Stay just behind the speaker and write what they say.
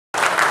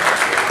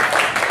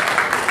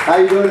How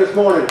you doing this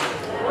morning?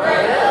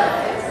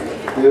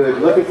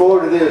 Good. Looking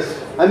forward to this.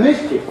 I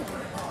missed you.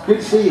 Good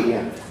to see you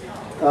again.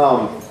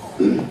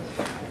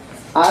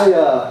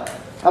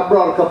 I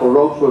brought a couple of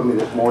ropes with me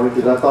this morning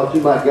because I thought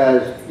you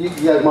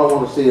guys might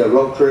want to see a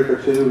rope trick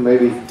or two.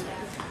 Maybe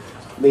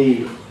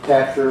me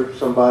capture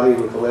somebody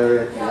with a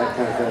lariat and that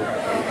kind of thing.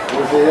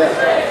 Want to see that?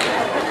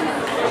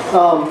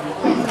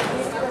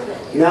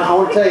 Now I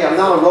want to tell you, I'm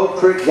not a rope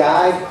trick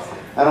guy.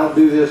 I don't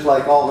do this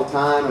like all the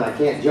time, and I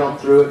can't jump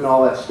through it and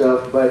all that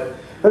stuff. But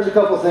there's a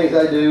couple of things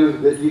I do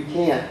that you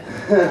can't.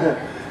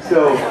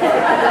 So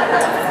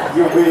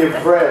you'll be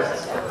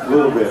impressed a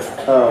little bit.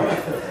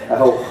 I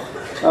hope.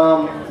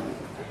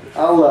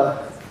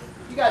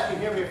 You guys can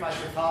hear me if I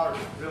get taller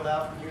real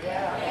loud from here.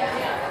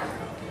 Yeah.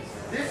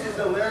 This is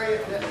the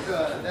lariat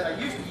that I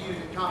used to use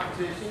in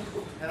competitions,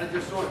 and I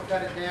just sort of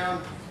cut it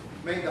down,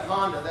 made the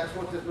Honda. That's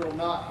what this little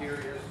knot here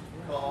is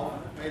called.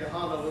 Made the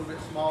Honda a little bit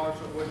smaller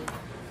so it wouldn't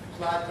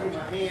slide through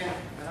my hand.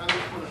 And I'm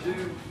just going to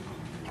do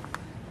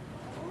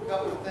a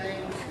couple of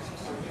things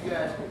so you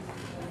guys can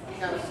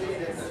kind of see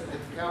that the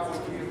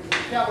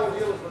cowboy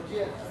deal is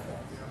legit.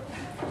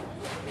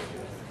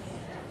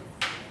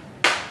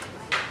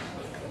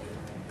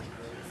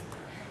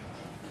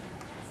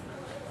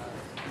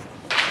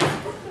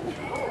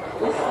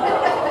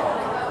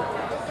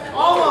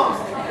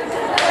 Almost.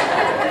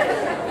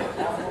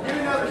 Give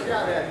me another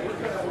shot at it.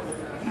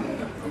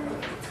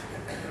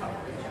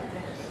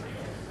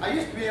 I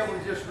used to be able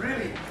to just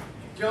really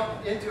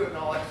jump into it and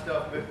all that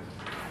stuff, but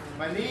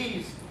my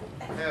knees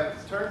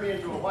have turned me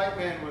into a white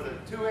man with a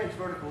 2-inch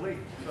vertical leap.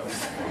 So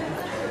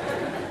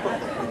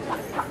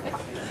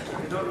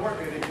it doesn't work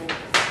anymore.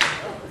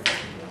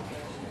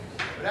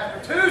 But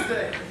after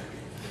Tuesday,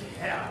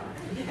 yeah,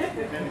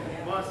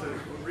 and months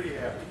of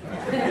rehab.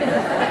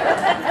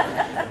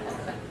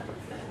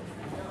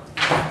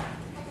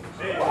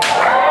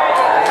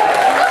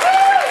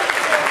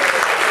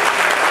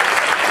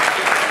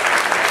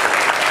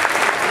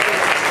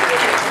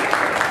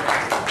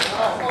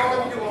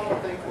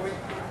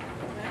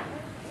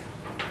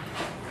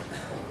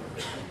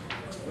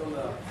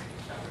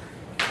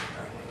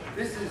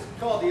 This is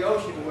called the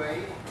ocean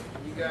wave.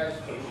 You guys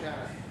can kind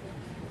of...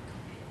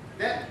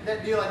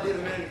 That deal I did a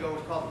minute ago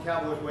was called the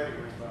Cowboys wedding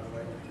ring, by the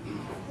way.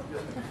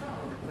 Just to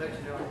let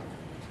you know.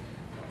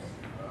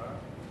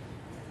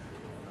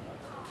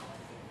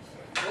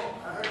 Oh,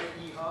 I heard that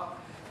yeehaw.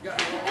 Got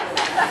me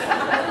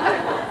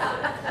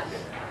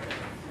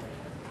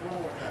one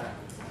more time.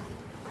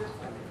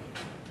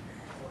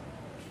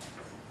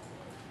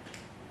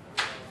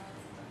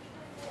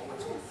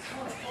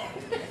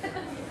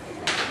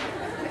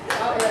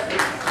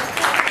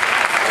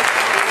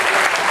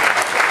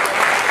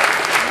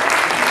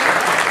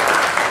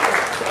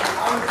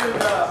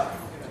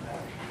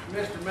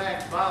 Mr.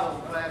 Mack's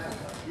Bible class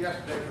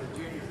yesterday for the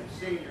juniors and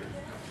seniors,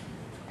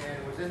 and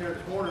it was in there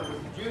this morning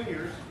with the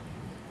juniors.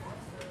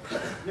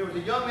 There was a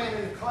young man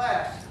in the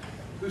class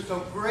who so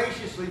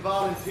graciously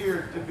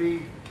volunteered to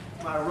be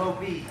my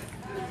ropee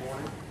this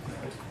morning.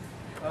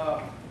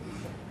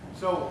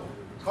 So,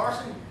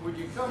 Carson, would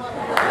you come up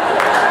here?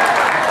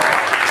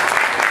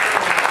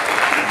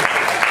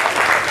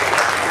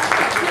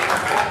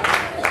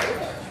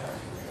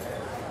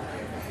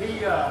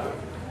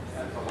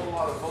 That's a whole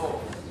lot of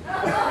bull.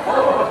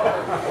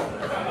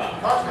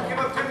 Carson came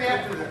up to me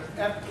after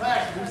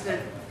class and he said,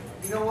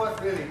 "You know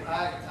what, really,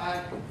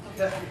 I'd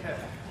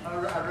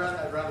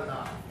rather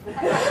not." I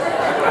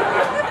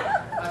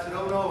said,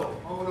 oh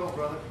no,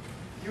 brother.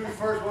 You were the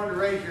first one to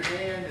raise your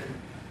hand, and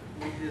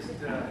we just,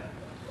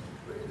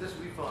 this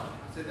will be fun."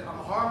 I said, "I'm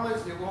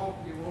harmless, it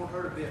won't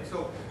hurt a bit."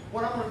 So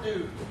what I'm going to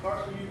do,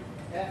 Carson, you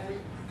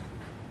athlete,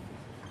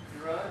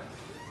 you run.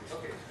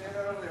 Okay, stand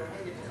right over there. We're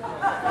going to get you.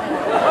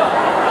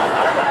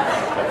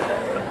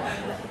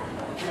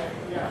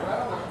 Yeah, right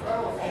on the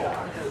floor.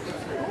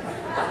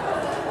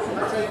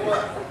 I'll tell you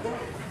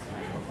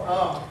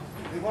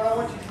what I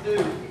want you to do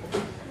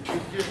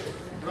is just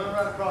run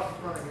right across the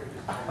front of here.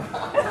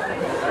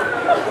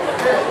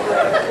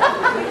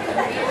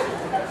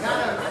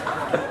 Kind of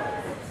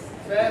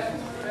fast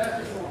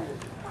as you want.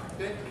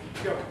 Okay,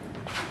 go.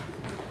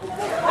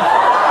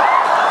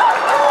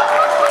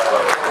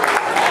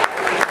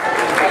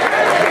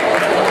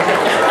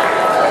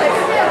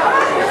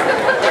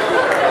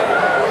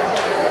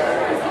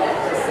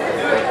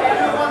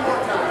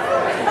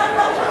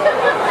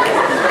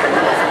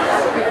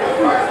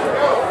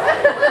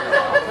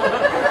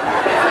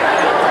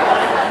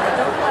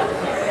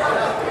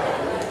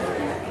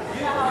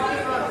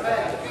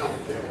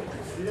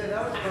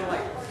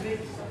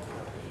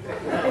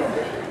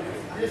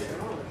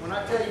 When I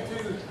tell you to,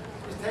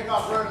 just take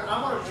off running.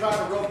 I'm going to try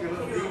to rope you a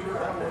little deeper. I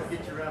don't want to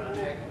get you around the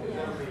neck.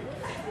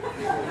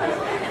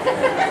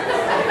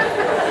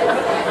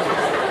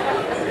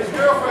 His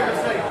girlfriend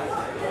will say,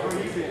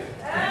 "Where you been?"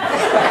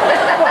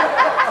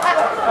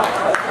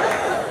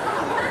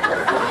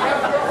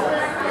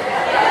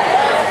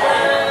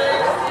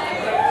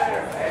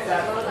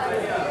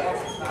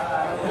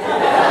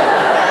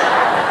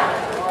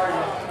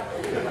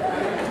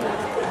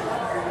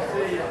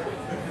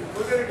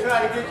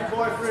 try to get your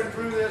boyfriend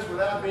through this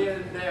without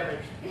being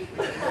damaged.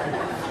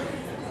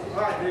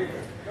 All right, Dick.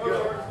 Go,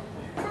 George.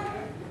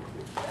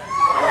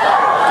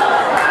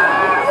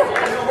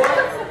 You know what?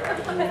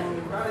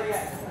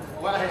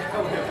 Well, let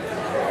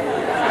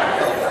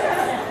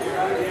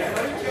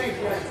me change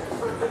this.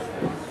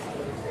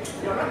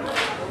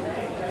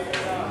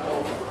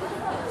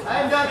 I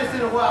haven't done this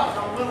in a while, so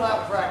I'm a little out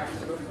of practice.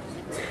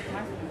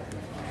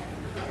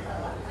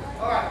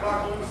 All right,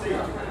 Mark, let me see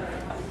you.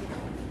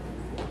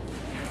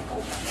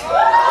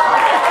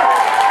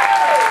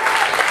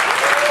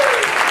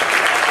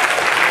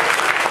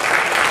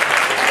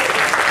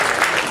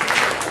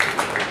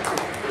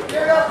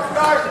 Give it up for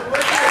Carson,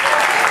 would you?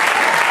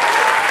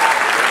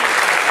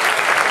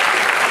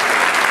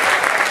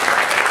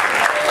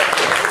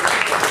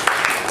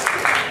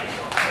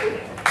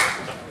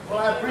 Well,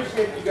 I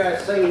appreciate you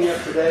guys singing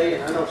yesterday,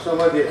 and I know some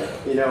of you,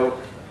 you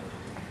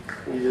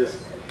just,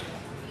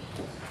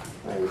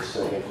 I was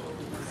singing.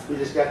 You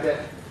just got that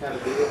kind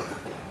of deal.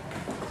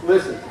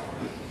 Listen,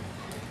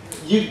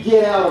 you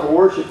get out of a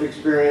worship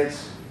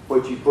experience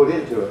what you put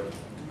into it.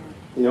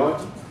 You know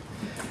what?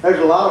 There's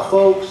a lot of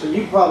folks, and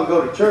you probably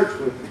go to church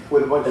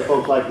with a bunch of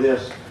folks like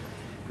this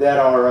that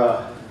are,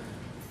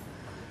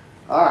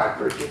 all right,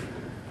 preacher,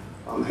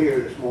 I'm here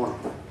this morning.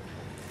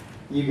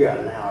 You got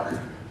an hour.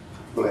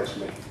 Bless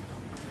me.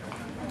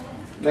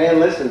 Man,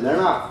 listen, they're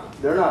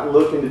not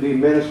looking to be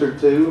ministered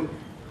to.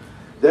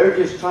 They're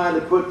just trying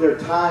to put their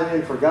time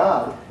in for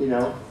God, you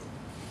know.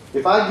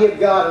 If I give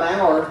God an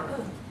hour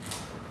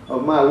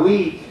of my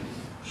week,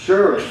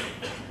 surely,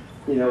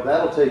 you know,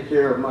 that'll take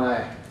care of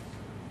my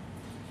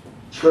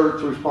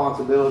church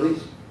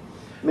responsibilities.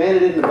 Man,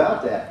 it isn't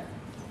about that.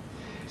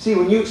 See,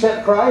 when you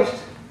accept Christ,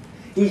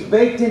 He's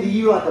baked into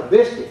you like a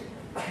biscuit.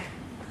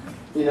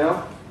 You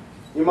know?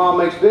 Your mom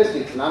makes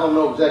biscuits, and I don't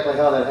know exactly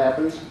how that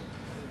happens.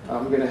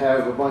 I'm going to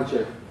have a bunch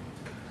of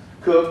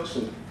cooks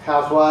and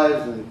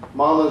housewives and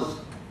mamas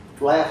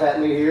laugh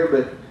at me here,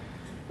 but,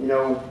 you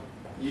know,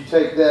 you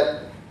take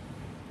that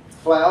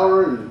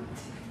flour and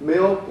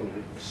milk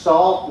and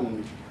salt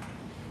and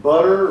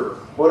butter or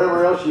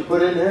whatever else you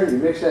put in there, and you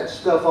mix that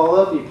stuff all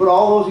up, and you put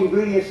all those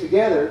ingredients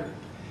together,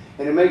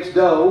 and it makes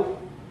dough,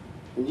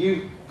 and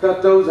you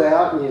cut those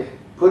out and you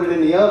put it in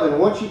the oven.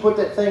 And once you put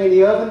that thing in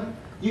the oven,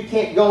 you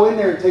can't go in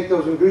there and take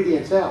those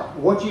ingredients out.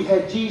 Once you've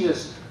had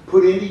Jesus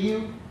put into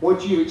you,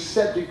 once you've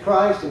accepted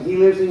Christ and He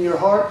lives in your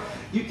heart,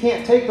 you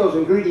can't take those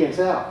ingredients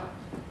out.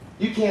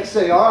 You can't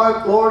say, all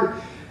right, Lord,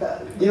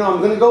 you know, I'm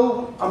going to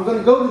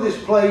go to this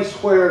place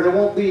where there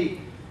won't be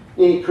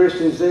any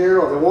Christians there,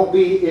 or there won't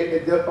be,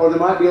 or they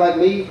might be like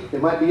me, they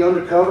might be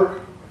undercover.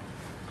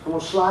 I'm going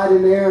to slide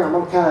in there, I'm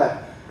going to kind of,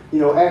 you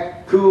know,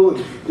 act cool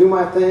and do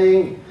my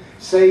thing,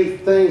 say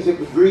things that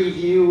would grieve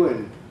you,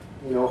 and,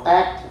 you know,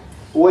 act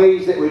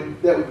ways that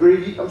would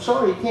grieve you. I'm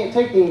sorry, you can't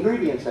take the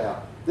ingredients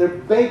out. They're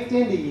baked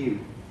into you.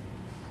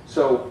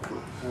 So,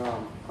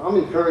 I'm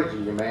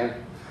encouraging you, man.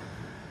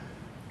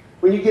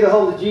 When you get a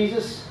hold of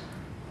Jesus,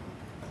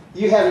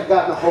 you haven't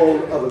gotten a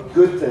hold of a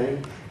good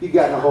thing. You've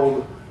gotten a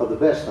hold of the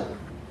best thing.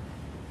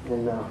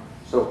 And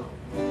so,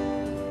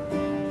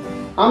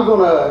 I'm going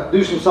to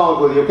do some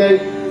songs with you, okay?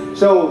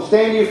 So,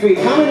 stand to your feet.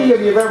 How many of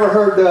you have ever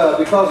heard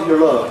Because of Your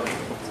Love?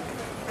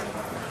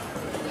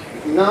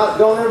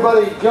 Don't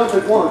everybody jump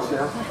at once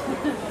now.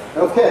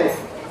 Okay.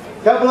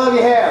 A couple of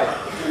you have.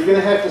 You're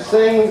going to have to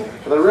sing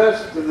for the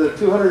rest of the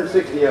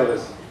 260 of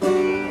us.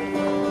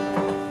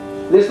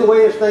 This is the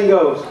way this thing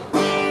goes.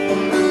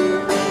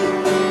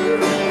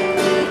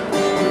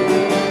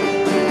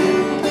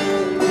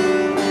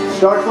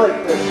 Starts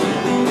like this.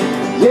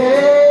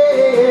 Yeah,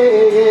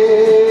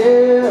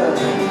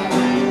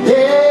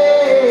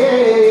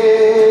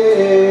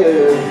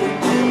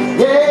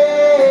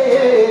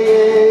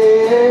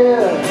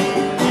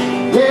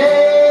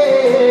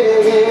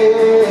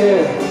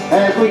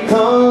 as we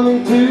come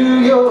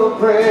into your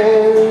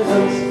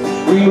presence,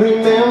 we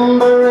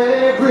remember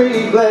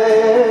every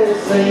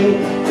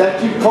blessing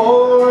that you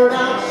poured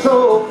out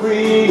so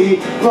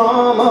freely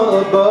from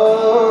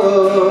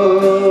above.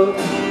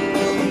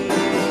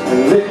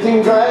 And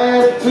lifting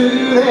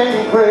gratitude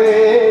and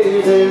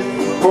praises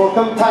for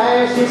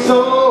compassion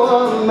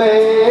so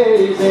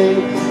amazing.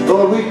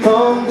 Lord, we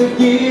come to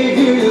give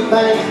you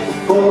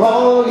thanks for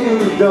all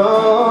you've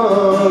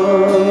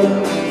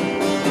done.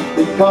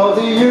 Because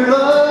of your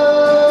love,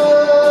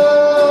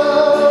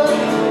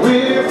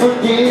 we're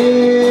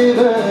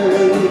forgiven.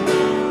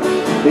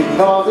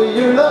 Because of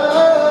your love,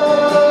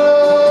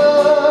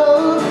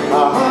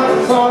 our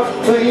hearts are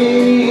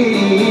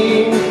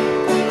clean.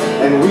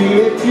 And we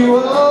lift you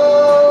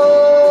up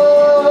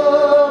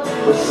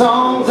with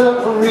songs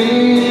of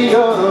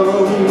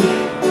freedom.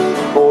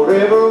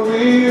 Forever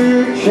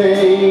we're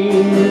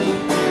changed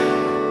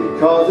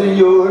because of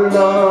your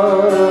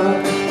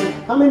love.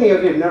 How many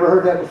of you have never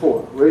heard that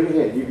before? Raise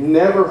your hand. You've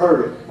never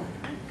heard it.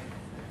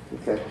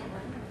 Okay.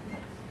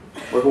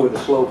 Working with a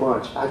slow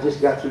bunch. I just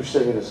got through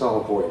singing a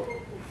song for you.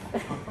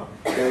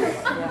 Okay?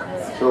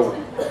 So,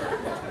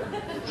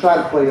 try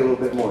to pay a little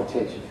bit more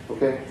attention.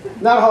 Okay?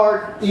 Not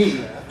hard,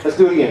 easy. Let's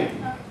do it again.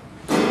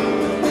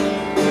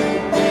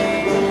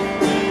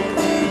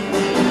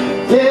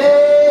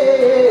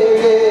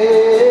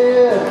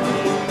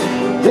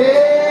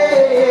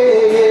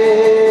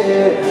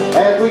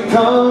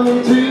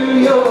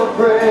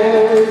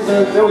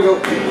 presence. There we go.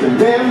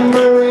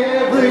 Remember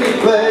every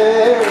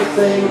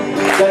blessing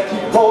that you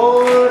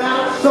poured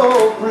out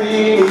so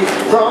freely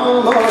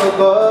from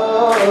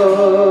above.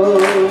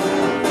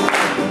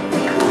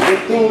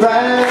 Lifting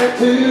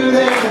gratitude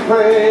and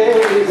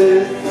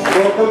praises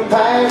for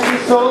compassion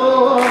so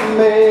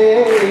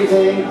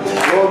amazing.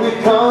 Lord, we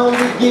come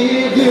to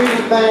give you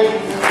thanks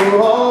for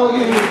all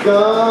you've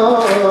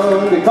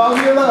done. Because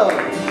of your love,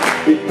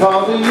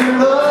 because of your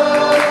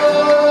love,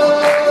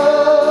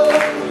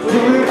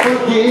 we're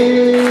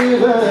forgiven.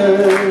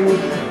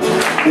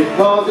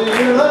 Because of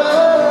your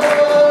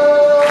love,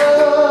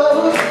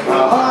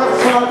 our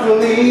hearts are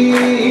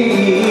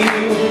clean.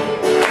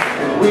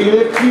 We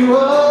lift you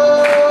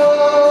up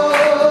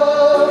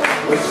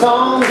with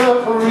songs of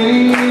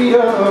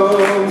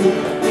freedom.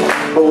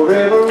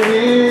 Forever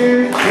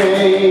we're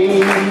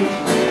changed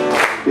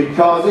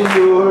because of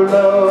your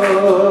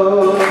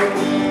love.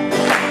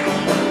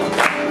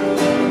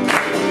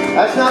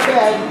 That's not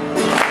bad.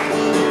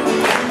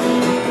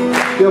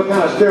 Still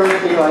kind of staring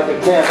at me like a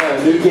cat at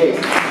a new gate.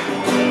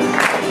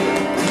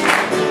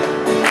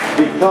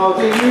 Because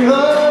of your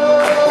love,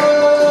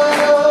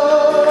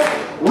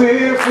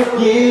 we're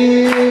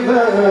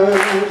forgiven.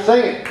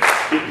 Sing it.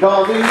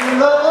 Because of your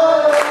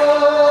love,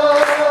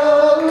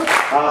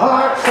 our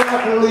hearts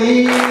are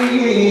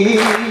clean.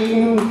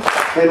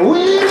 And we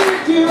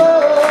lift you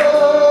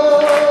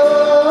up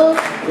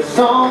with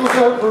songs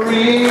of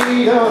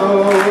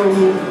freedom.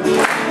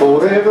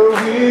 Forever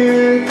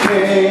we're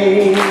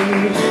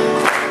changed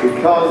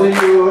because of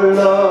your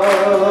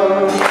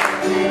love.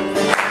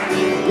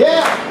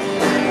 Yeah!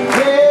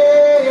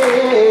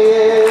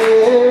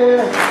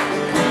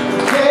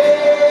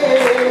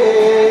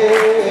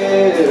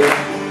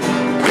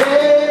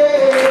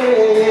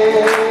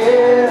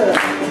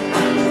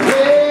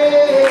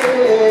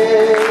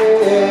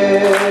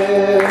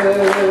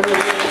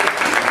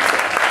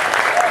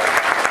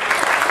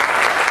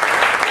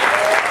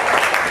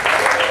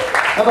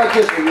 How about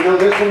this one? You know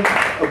this one?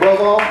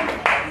 Above all?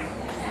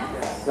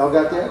 Y'all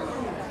got that?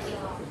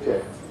 Okay.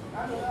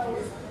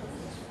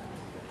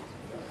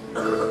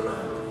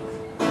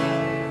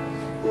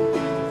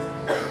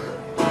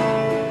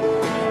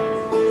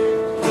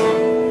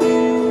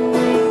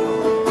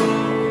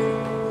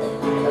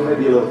 That may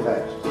be a little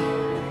fast.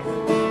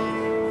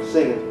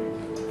 Sing it.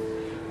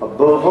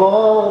 Above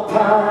all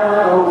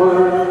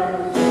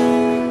powers,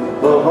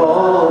 above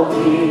all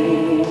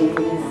kings,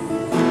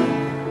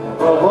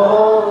 above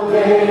all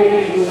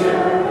nations,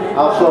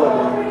 I'll slow it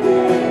down.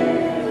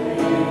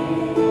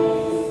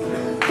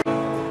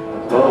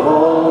 Above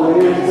all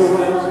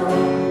wisdom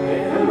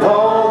and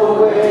all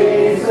the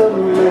ways of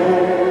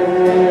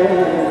man,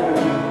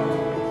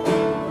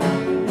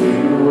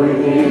 you were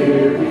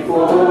here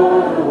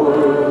before the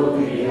world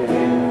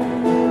began.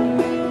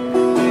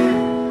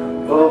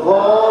 Above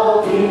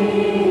all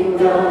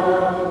kingdoms,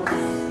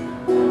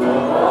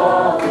 above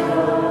all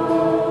thrones,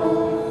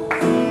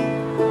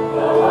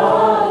 above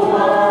all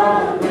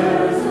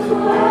wonders the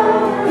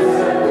world has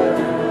ever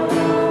known,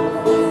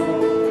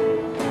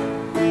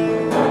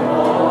 above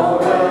all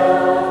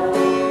wealth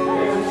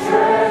and the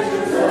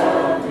treasures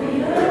of the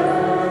earth,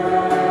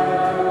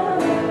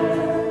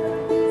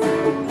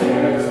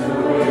 there's no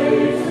way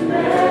to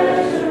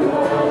measure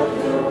what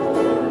your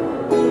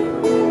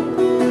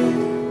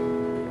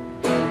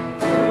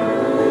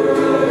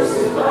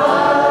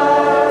crucified,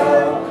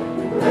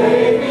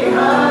 laid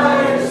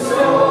behind the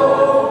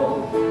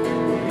soul,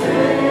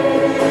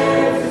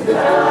 lived to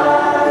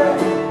die,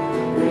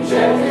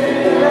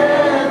 rejected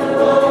and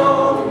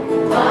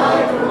alone,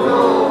 like a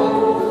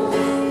rose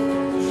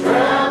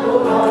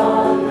trampled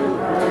on the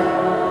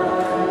ground.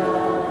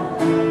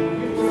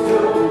 You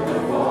took the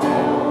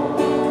fall,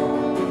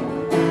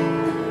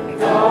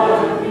 thought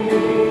of me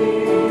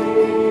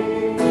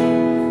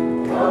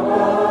above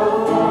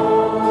all.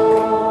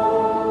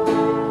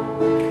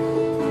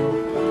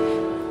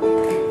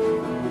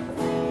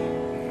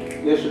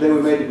 Yesterday we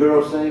made the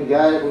girls sing.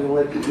 Guys, we're going to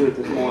let you do it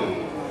this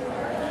morning.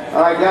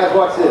 All right, guys,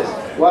 watch this.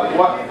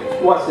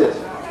 What's this?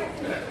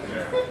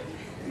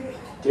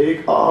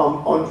 Take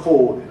arm,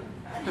 unfold.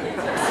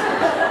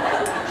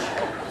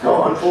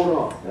 No, unfold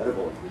arm. That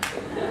boy.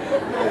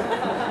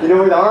 You know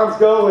where the arms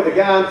go when the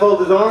guy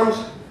unfolds his arms?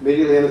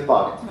 Immediately in his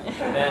pocket.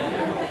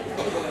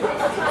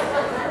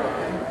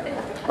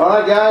 All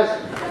right, guys,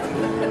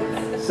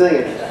 sing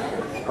it.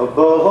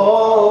 Above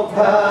all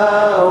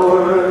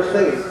power,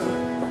 sing it.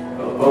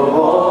 Above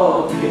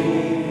all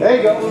kings. There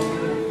you go.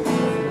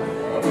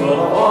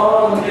 Above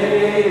all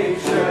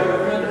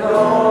nature and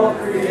all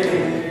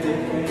created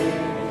things,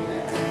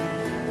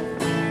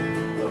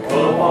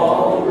 above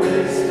all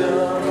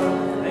wisdom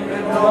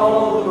and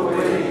all the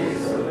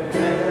ways of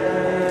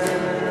man,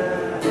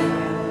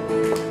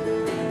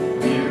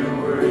 you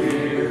were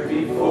here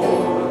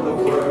before the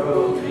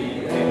world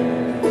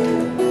began.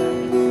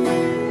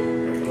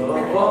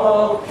 Above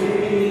all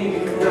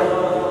kingdoms,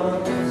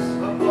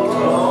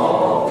 above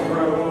all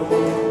thrones,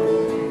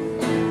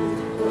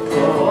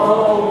 above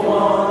all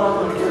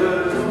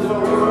wonders the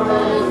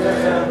world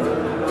has ever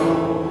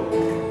known,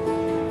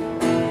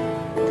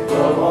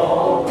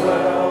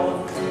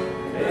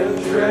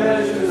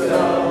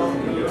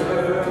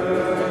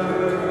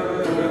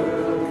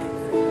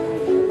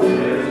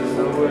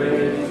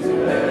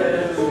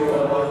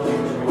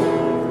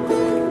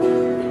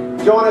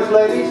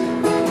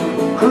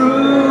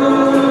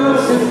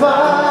 crucified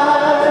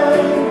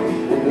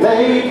and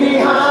laid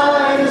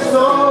behind a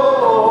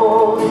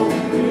stone,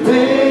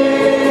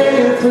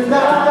 lived to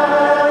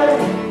die,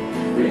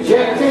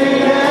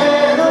 rejected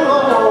and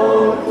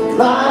alone,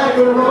 like a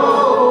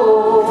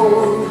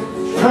rose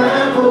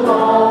trampled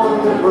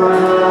on the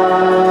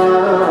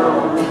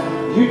ground.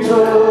 You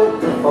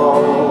took the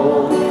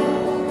fall,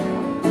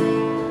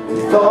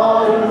 you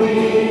thought of me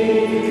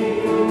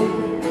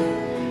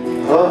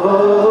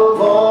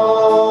above all.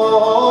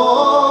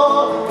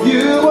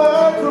 You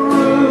were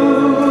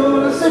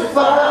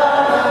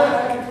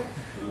crucified,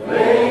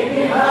 laid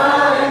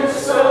behind the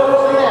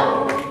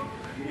stone,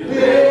 you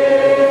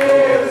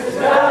lived to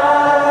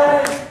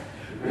die,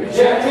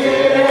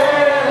 rejected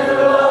and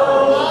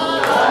alone,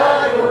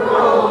 like a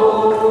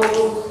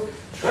rose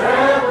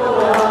trampled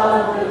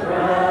on the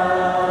ground.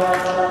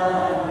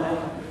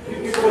 You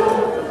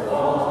took the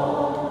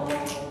fall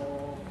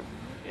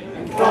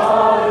and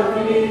thought of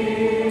me.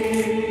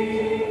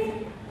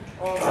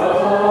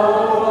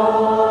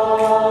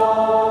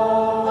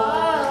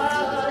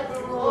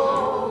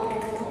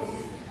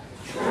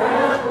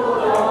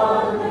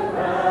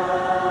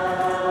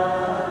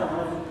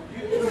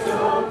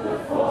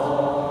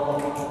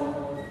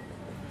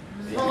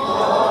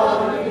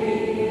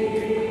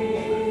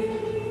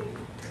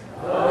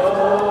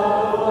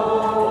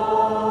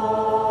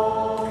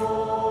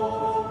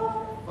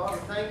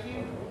 Father, thank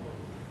you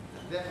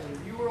that when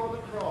you were on the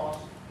cross,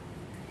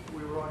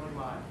 we were on your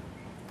mind.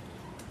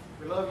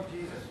 We love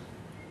you, Jesus.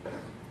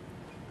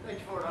 Thank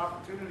you for an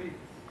opportunity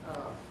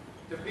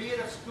to be in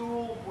a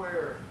school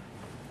where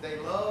they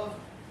love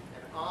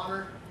and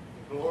honor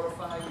and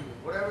glorify you,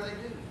 whatever they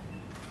do.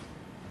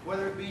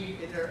 Whether it be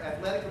in their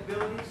athletic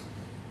abilities,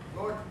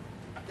 Lord,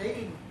 they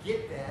didn't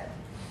get that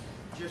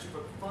just for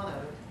the fun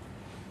of it.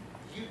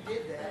 You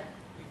did that.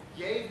 You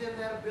gave them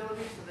that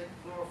ability so they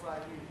could glorify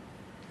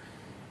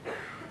you.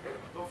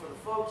 But for the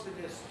folks in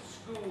this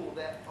school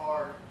that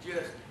are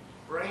just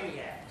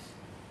brainiacs,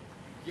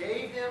 you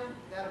gave them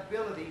that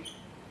ability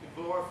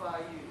to glorify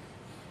you.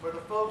 For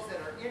the folks that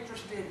are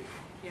interested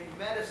in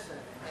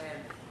medicine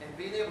and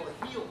being able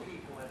to heal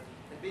people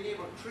and being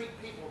able to treat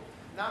people,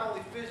 not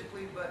only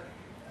physically, but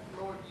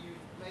Lord, you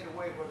made a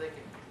way where they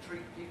can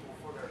treat people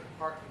for their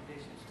heart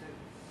conditions too.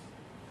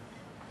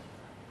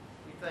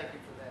 We thank you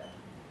for that.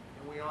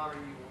 And we honor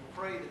you. We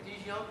pray that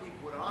these young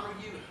people would honor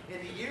you in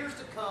the years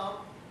to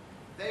come.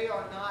 They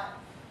are not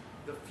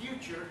the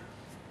future.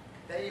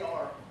 They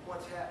are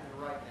what's happening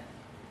right now.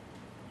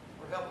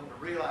 We're helping them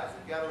to realize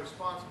they've got a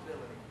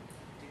responsibility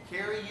to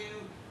carry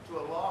you to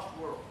a lost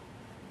world.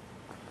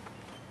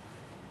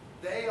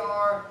 They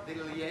are the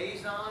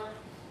liaison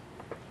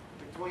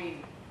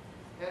between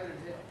heaven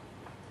and hell.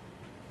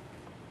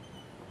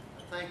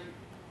 Thank you.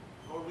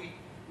 Lord,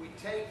 we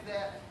take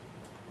that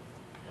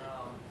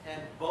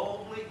and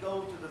boldly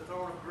go to the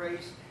throne of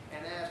grace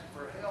and ask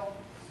for help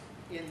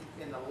in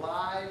the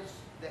lives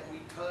that we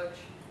touch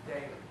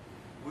daily.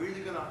 We're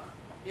either going to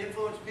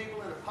influence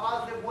people in a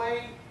positive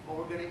way or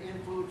we're going to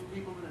influence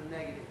people in a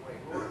negative way.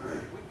 Lord,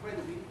 we pray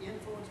that we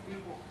influence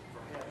people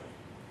for heaven.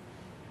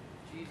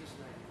 In Jesus'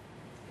 name.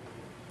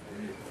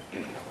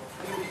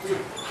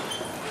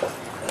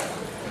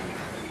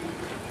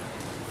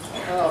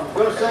 I'm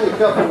going to sing a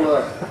couple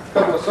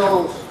of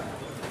songs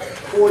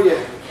for you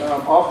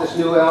off this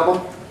new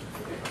album,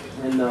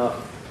 and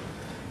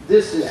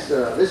this is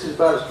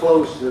about as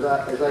close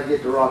as I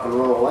get to rock and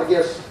roll. I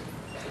guess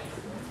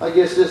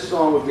this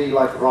song would be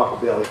like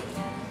rockabilly.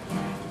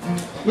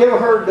 You ever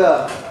heard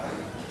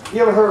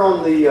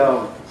on the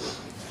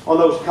on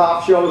those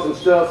cop shows and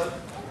stuff?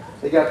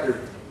 They got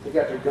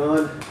their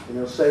gun and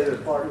they'll say to the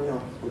partner,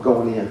 "We're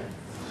going in.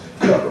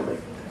 Cover me."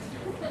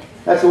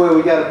 That's the way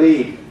we got to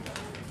be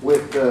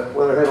with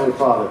our Heavenly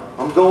Father.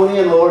 I'm going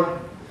in, Lord.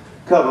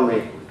 Cover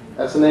me.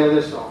 That's the name of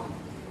this song.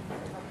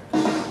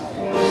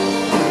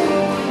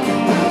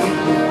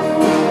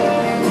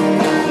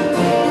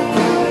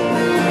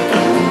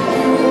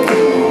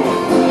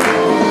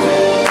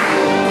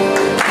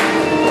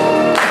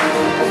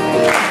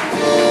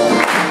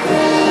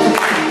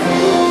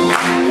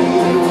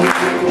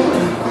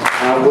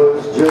 I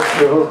was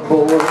just a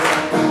boy.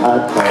 I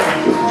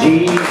talked with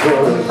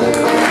Jesus.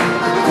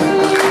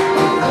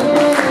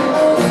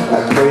 I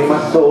pray my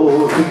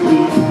soul to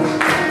keep,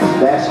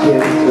 ask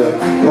Him to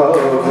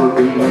cover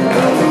me.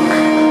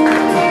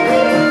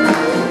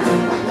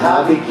 I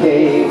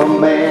became a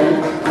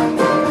man,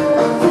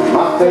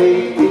 my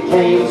faith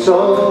became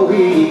so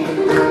weak.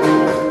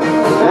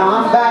 Now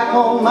I'm back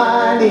on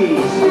my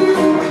knees,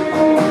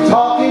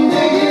 talking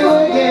to you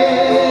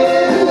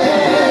again.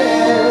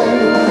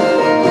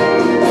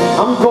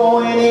 I'm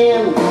going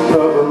in,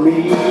 cover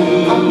me.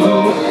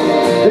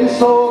 Been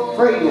so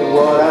afraid of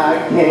what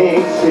I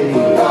can't see.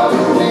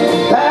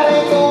 That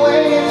ain't the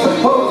way it's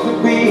supposed to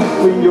be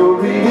when you're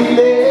really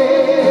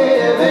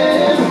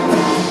living.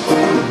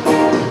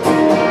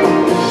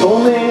 So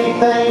many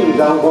things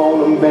I want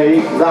to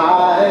make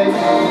right.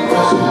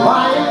 So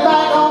I am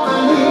back on my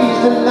knees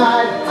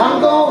tonight. I'm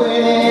going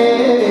in.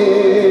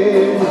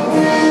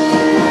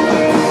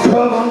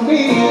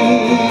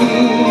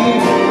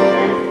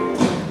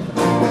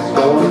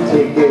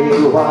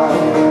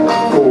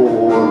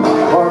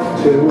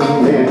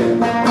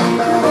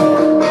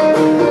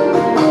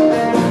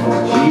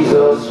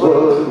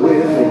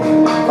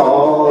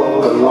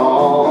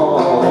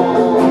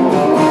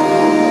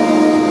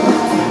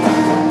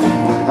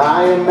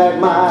 at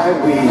my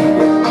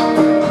weakest.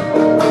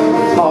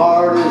 His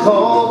heart is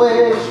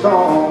always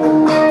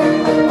strong.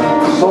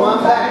 So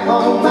I'm back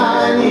on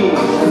my knees,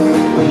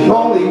 the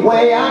only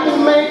way I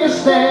can make a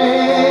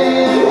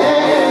stand.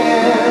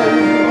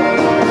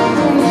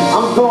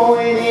 I'm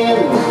going in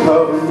to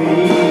cover me.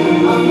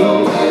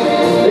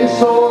 Been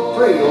so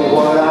afraid of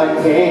what I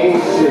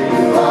can't see.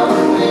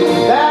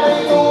 That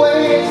ain't the way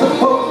it's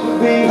supposed to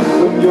be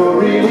when you're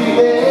really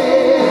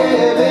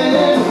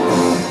living.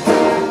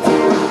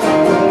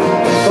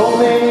 So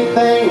many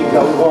things I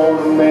want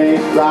to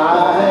make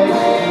right.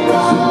 So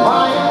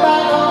I am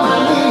back on my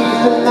knees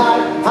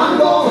tonight. I'm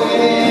going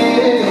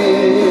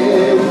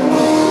in.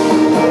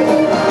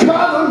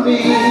 Cover me,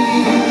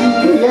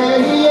 yeah,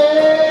 yeah.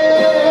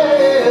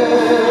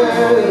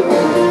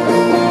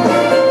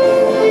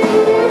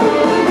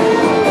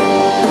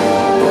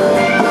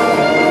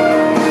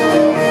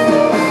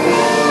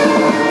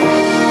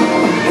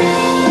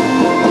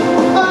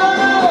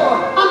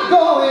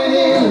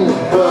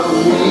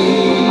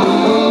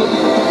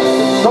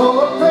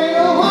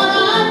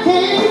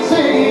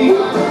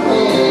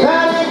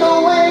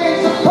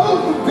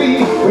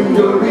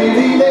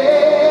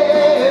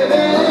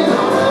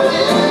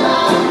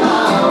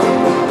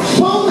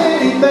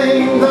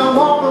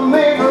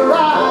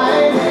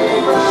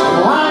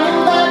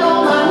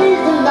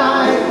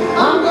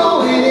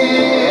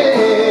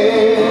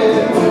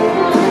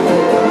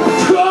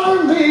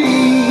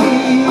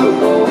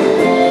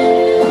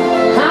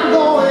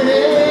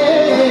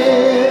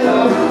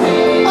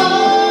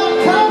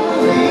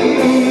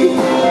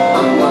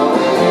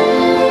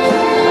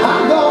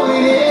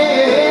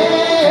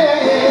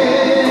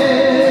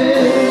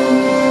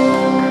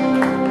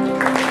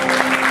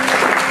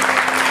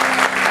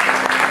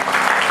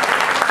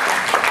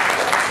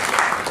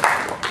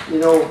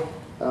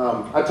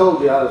 I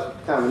told you I was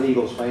kind of an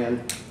Eagles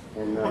fan,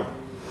 and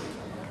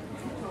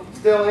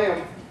still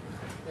am.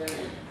 And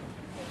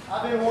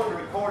I've been wanting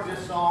to record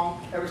this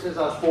song ever since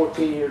I was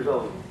 14 years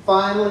old.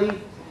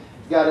 Finally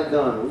got it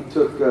done. We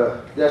took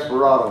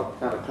Desperado,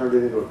 kind of turned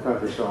it into a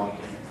country song.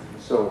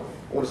 So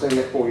I want to sing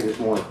that for you this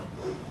morning.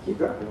 Keep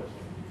driving those.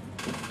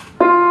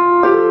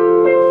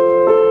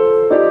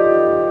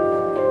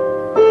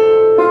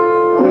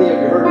 How many of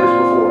you heard this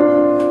before?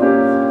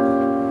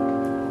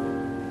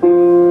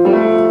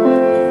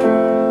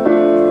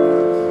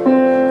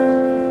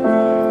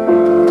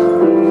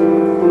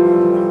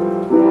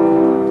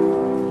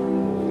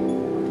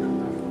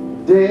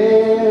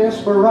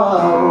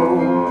 Desperado,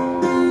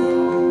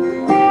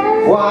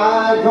 why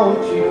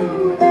don't you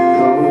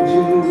come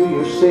to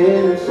your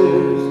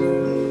senses?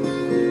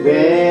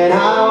 Been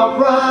out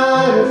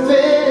riding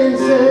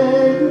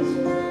fences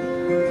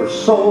for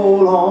so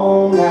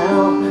long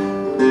now.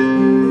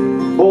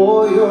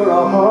 Boy, you're a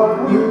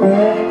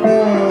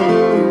heartbreaker,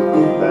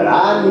 but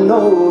I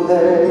know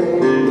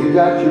that you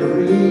got your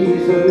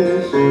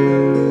reasons.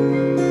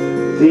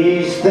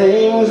 These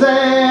things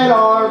that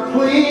are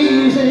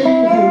pleasing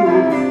you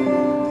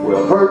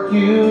will hurt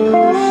you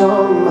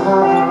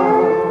somehow.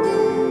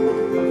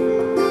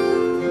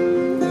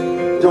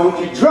 Don't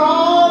you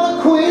draw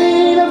the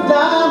queen of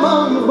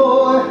diamonds,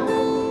 boy.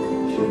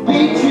 She'll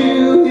beat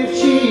you if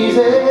she's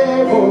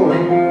able.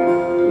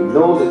 You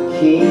know the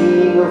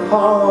king of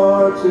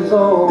hearts is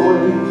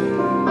always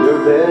your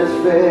best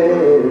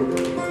bet.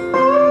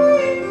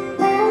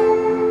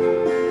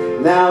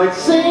 Now it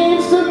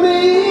seems to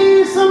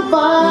me some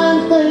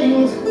fine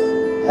things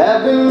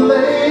have been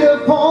laid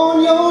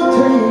upon your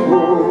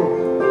table,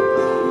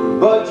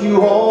 but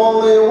you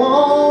only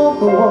want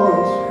the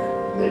ones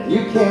that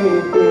you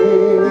can't get.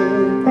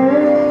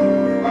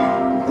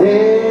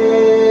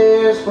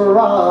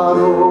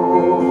 Desperado,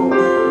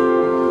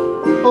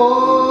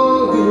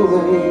 oh, you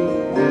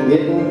ain't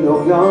getting no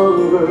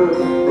younger.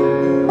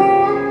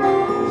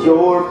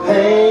 Your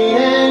pain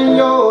and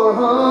your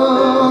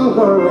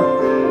hunger,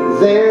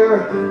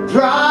 they're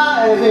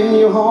driving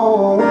you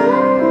home.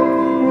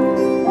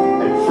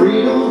 And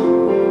freedom,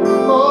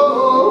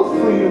 oh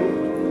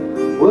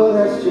freedom, well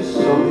that's just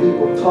some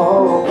people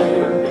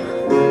talking.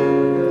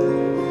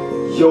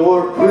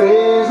 Your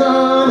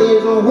prison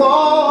is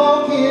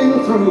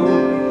walking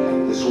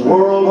through this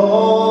world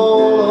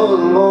all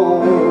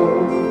alone.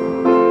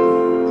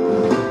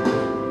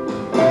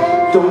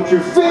 Don't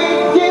your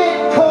feet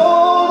get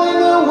cold in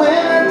the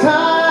winter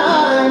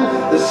time?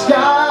 The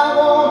sky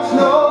won't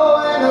snow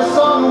and the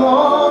sun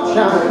won't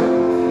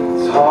shine.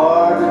 It's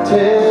hard to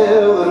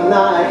tell the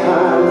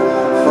nighttime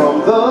from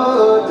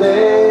the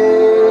day.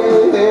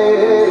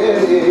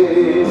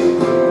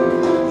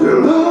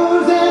 You're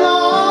losing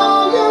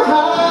all your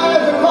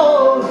highs and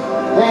lows.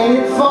 Ain't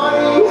it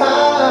funny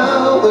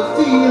how the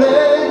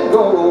feeling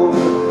goes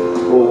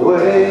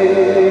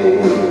away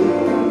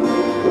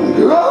and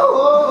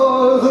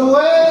goes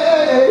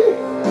away?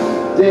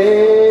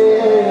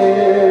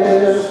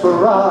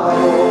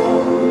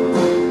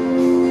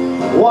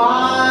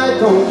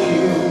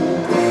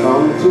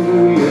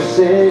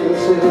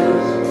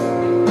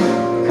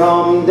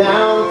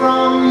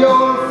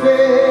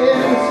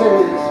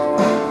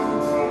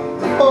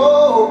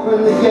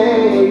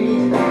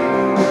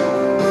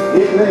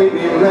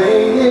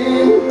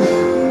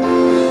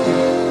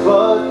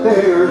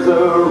 there's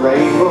a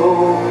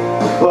rainbow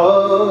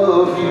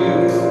above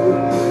you,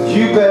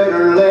 you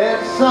better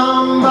let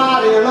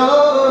somebody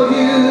love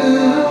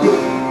you.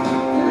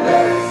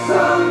 Let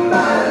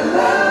somebody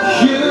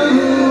love you.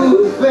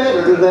 You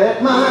better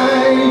let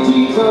my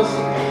Jesus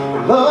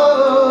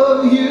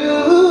love you.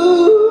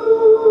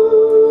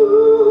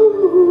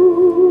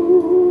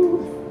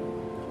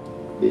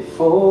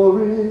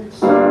 Before it's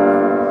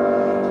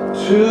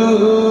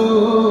too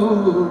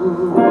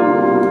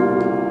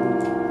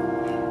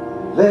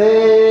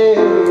late.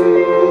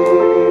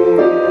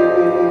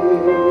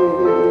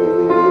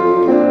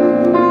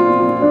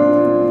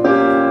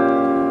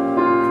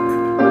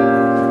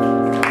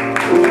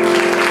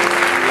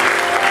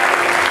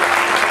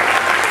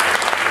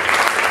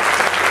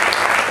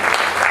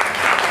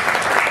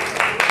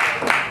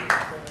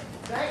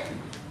 Thank you.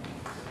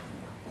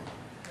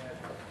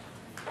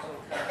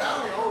 I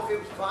don't know if it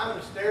was climbing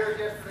the stairs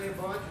yesterday a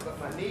bunch, but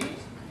my knees,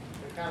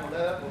 they kind of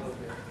let up a little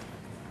bit.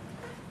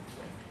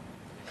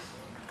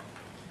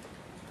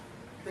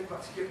 Think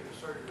about skipping the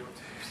surgery on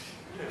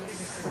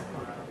Tuesday.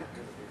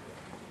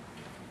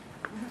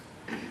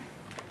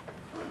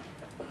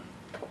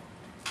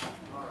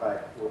 All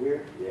right, we're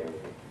here? Yeah, we're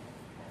here.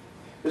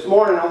 This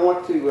morning I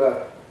want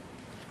to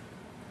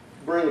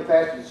bring a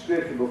passage of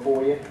Scripture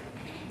before you.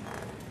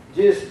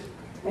 Just,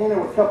 man, there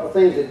were a couple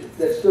things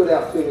that stood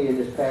out to me in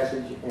this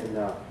passage, and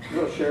I'm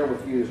going to share them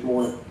with you this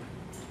morning.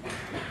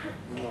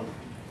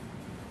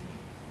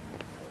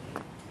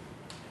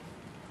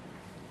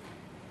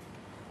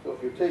 So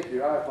if you take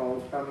your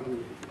iPhones,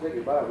 take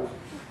your Bibles,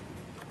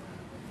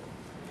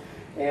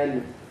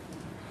 and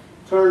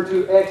turn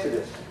to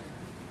Exodus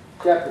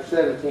chapter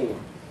 17.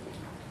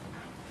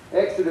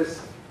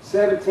 Exodus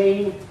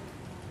 17,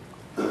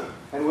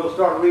 and we'll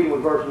start reading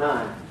with verse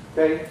 9.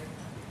 Okay?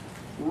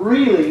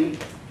 Really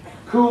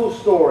cool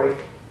story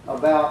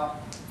about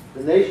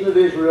the nation of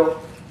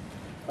Israel.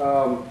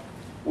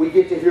 We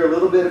get to hear a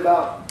little bit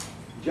about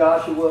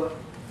Joshua,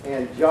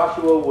 and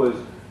Joshua was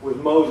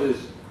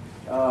Moses'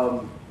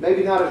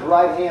 maybe not his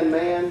right-hand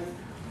man,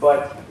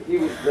 but he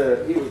was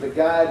the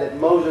guy that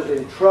Moses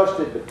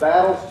entrusted the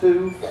battles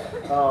to.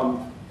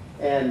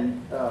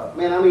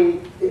 Man, I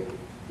mean,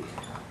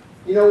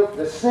 you know,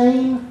 the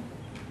same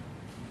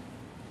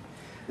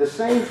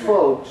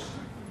folks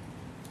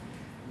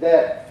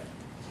that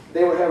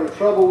they were having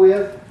trouble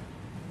with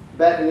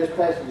back in this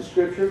passage of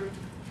Scripture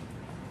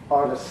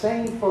are the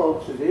same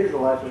folks that the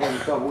Israelites are having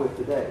trouble with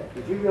today.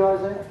 Did you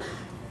realize that?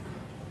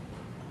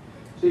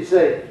 So you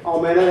say,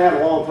 oh man, that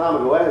happened a long time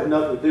ago. That has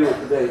nothing to do with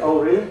today. Oh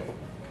really?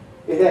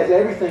 It has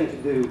everything to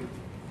do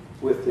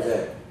with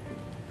today.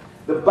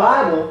 The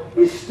Bible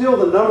is still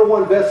the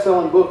 #1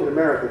 best-selling book in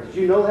America. Did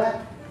you know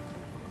that?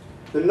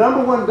 The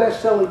 #1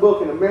 best-selling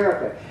book in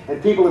America.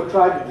 And people have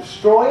tried to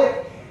destroy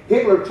it.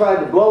 Hitler tried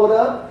to blow it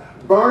up,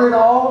 burn it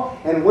all,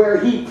 and where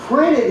he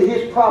printed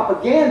his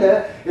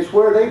propaganda is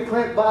where they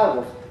print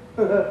Bibles.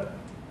 A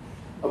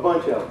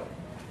bunch of them.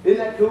 Isn't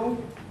that cool?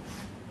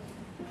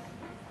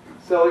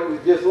 So it was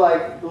just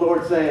like the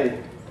Lord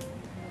saying,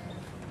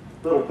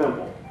 little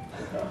pimple,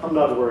 I'm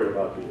not worried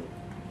about you.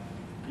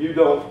 You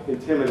don't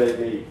intimidate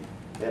me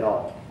at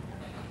all.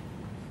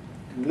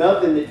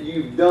 Nothing that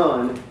you've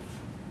done,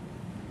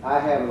 I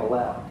haven't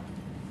allowed.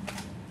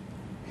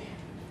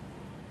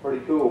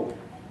 Pretty cool.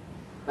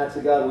 That's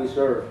the God we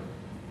serve.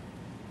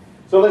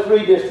 So let's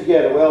read this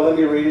together. Well, let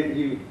me read it and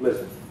you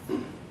listen.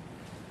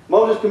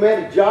 Moses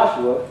commanded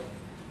Joshua,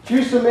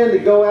 choose some men to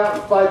go out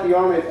and fight the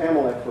army of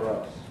Amalek for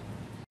us.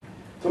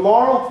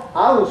 Tomorrow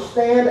I will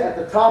stand at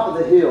the top of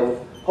the hill,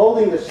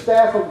 holding the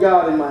staff of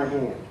God in my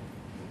hand.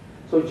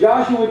 So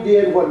Joshua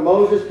did what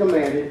Moses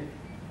commanded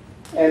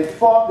and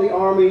fought the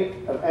army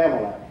of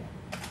Amalek.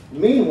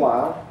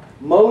 Meanwhile,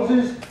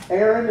 Moses,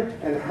 Aaron,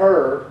 and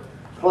Hur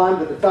climbed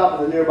to the top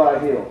of the nearby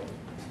hill.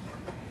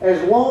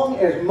 As long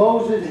as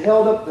Moses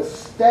held up the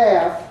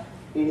staff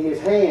in his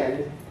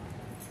hand,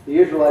 the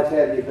Israelites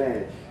had the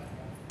advantage.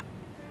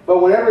 But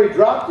whenever he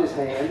dropped his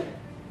hand,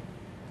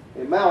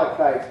 the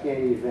Amalekites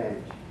gained the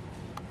advantage.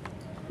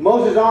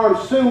 Moses'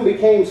 arms soon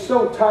became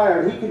so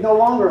tired he could no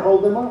longer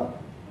hold them up.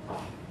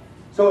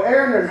 So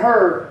Aaron and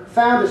Hur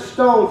found a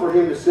stone for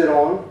him to sit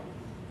on.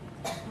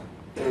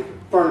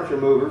 Furniture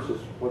movers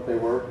is what they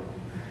were.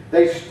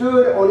 They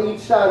stood on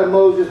each side of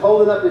Moses,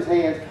 holding up his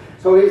hands,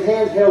 so his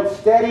hands held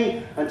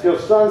steady until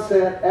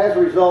sunset. As a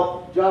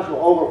result, Joshua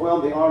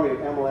overwhelmed the army of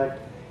Amalek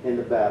in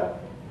the battle.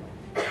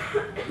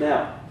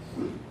 Now,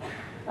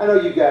 I know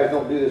you guys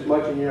don't do this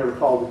much and you're never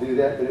called to do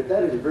that, but if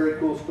that is a very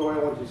cool story,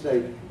 I want you to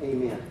say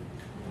amen.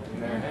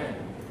 Amen.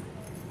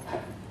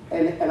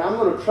 And I'm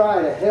going to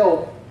try to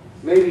help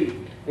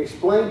maybe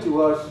explain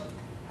to us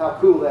how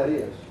cool that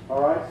is.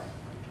 All right?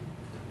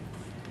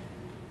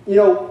 You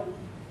know,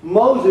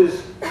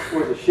 Moses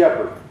was a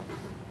shepherd.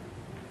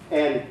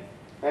 And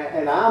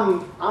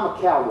I'm a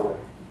cowboy.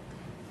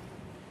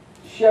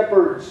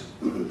 Shepherds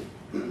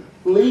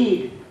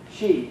lead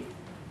sheep.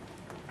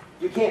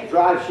 You can't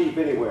drive sheep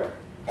anywhere.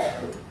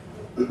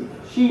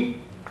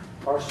 Sheep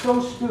are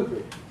so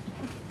stupid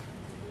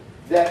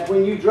that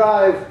when you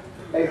drive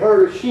a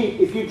herd of sheep.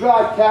 If you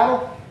drive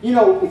cattle, you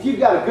know, if you've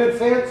got a good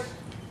fence,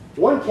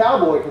 one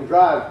cowboy can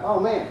drive, oh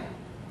man,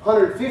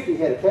 150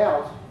 head of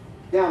cows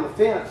down the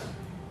fence.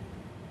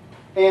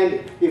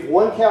 And if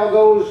one cow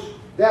goes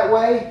that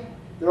way,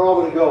 they're all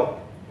going to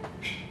go,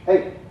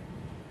 hey,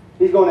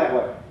 he's going that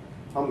way.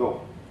 I'm going.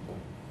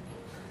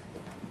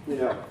 You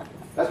know,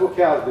 that's what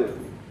cows do.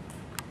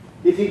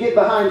 If you get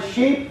behind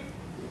sheep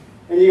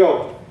and you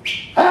go,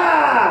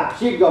 ah,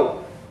 sheep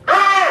go,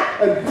 ah,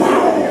 and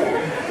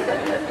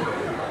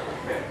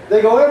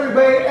they go every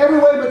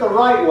way but the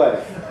right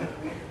way.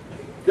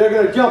 They're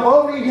going to jump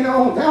over you, you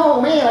know,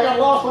 oh man, I got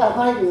lost last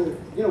night and,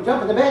 you know,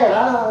 jump in the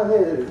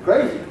bed. It's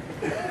crazy.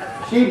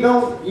 Sheep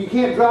don't, you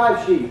can't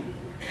drive sheep.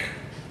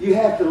 You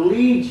have to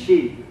lead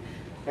sheep.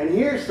 And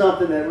here's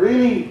something that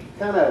really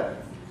kind of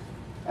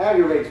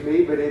aggravates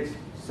me, but it's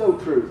so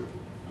true.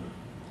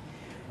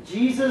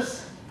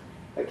 Jesus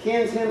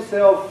akins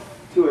himself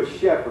to a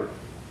shepherd.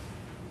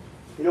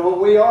 You know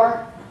what we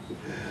are?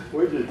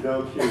 We're just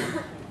dumb sheep.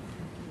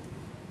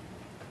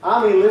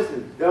 I mean,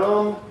 listen,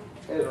 dumb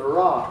as a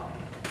rock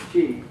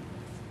sheep.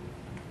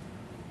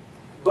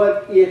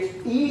 But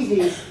it's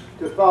easy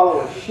to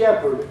follow a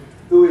shepherd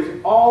who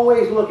is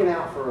always looking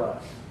out for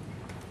us,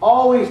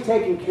 always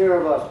taking care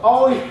of us,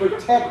 always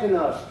protecting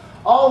us,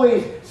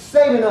 always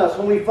saving us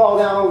when we fall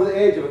down over the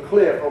edge of a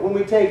cliff, or when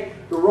we take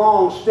the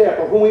wrong step,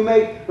 or when we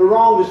make the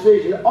wrong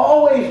decision,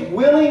 always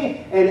willing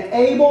and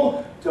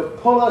able to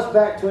pull us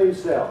back to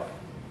himself.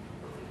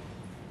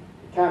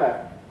 Kind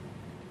of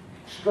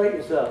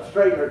straighten us up,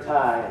 straighten our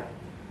tie, and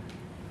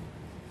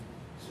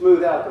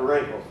smooth out the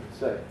wrinkles and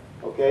say,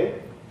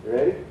 okay, you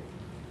ready?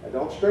 Now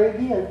don't stray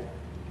again.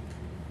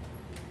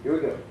 Here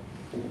we go.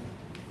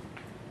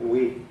 And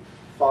we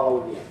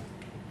follow again.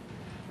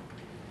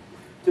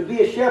 To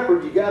be a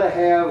shepherd, you got to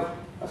have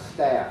a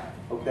staff,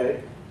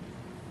 okay?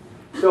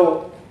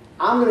 So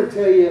I'm going to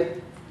tell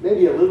you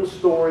maybe a little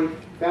story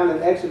found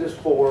in Exodus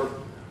 4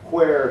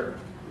 where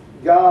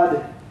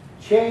God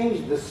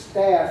changed the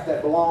staff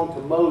that belonged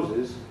to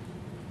Moses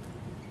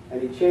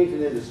and he changed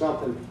it into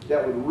something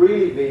that would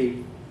really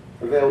be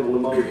available to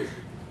Moses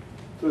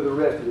through the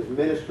rest of his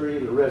ministry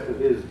and the rest of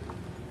his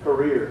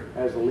career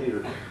as a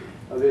leader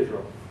of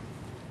Israel.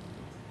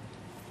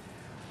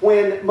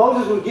 When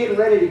Moses was getting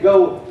ready to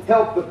go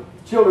help the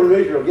children of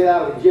Israel get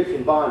out of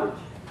Egyptian bondage,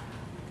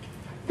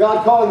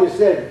 God called him and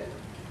said,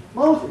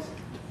 Moses,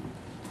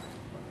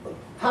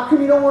 how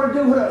come you don't want to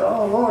do what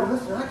oh Lord,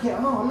 listen, I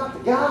can't, I'm not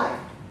the guy.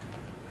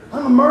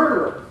 I'm a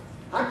murderer.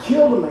 I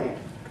killed a man.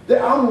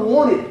 I'm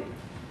wanted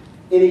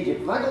in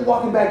Egypt. If I go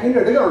walking back in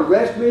there, they're going to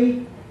arrest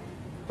me,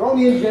 throw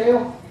me in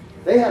jail.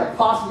 They had a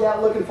posse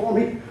out looking for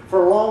me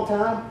for a long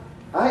time.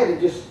 I had to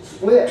just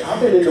split. I've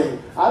been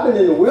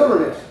in the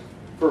wilderness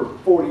for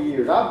 40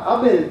 years.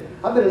 I've been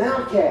an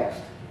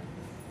outcast.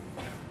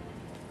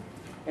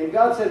 And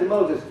God said to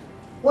Moses,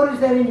 what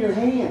is that in your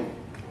hand?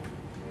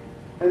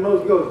 And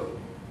Moses goes,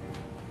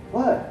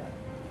 what?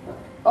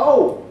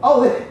 Oh,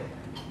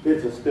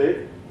 it's a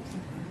stick.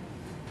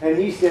 And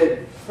he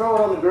said, throw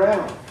it on the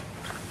ground.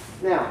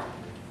 Now,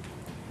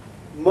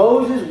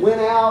 Moses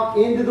went out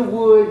into the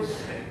woods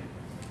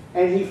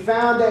and he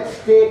found that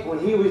stick when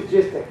he was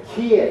just a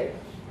kid.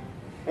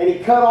 And he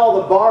cut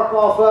all the bark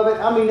off of it.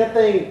 I mean, that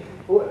thing,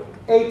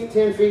 8 to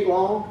 10 feet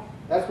long.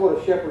 That's what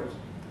a shepherd's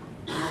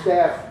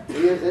staff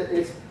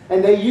is.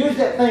 And they use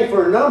that thing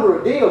for a number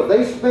of deals.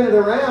 They spin it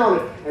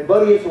around, and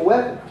buddy, it's a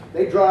weapon.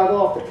 They drive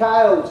off the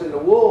coyotes and the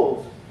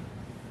wolves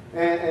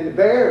and the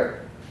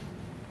bear.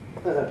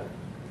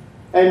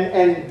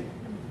 and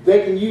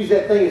they can use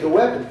that thing as a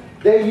weapon.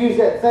 They use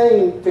that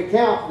thing to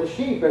count the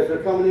sheep as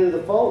they're coming into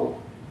the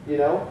fold. You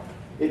know,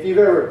 if you've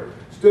ever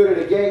stood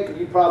at a gate,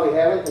 you probably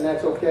haven't, and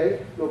that's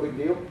okay. No big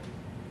deal.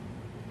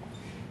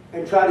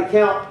 And try to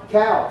count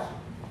cows.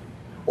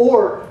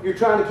 Or you're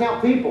trying to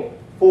count people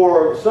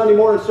for Sunday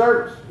morning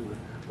service.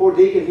 Poor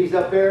deacon, he's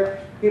up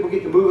there. People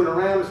get to moving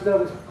around and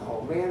stuff. It's like,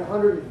 oh man,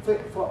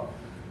 150.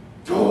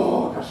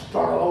 Oh, I got to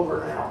start all over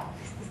now.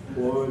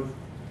 One.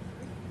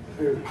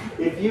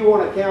 If you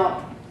want to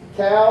count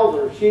cows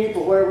or sheep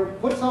or whatever,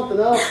 put something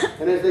up,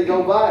 and as they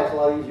go by, it's a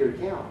lot easier to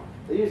count.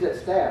 They use that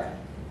staff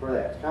for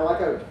that. It's kind of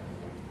like a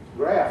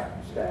graph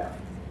staff.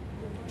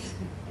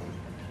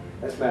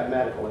 That's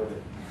mathematical, isn't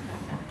it?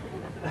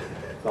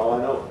 That's all I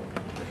know.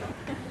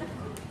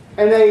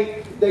 And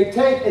they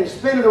take and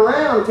spin it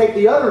around and take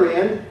the other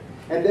end,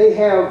 and they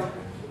have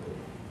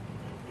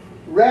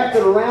wrapped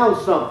it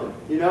around something,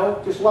 you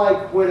know? Just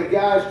like when a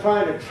guy's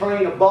trying to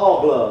train a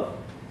ball glove.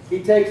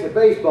 He takes a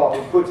baseball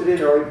and he puts it in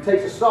there, or he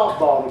takes a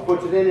softball and he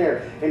puts it in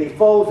there, and he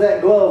folds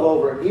that glove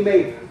over it. He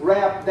may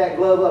wrap that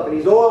glove up, and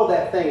he's oiled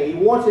that thing, and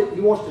he wants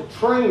to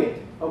train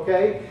it,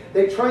 okay?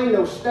 They train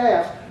those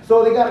staffs,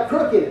 so they got a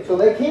crook in it, so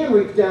they can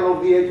reach down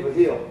over the edge of a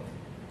hill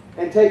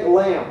and take a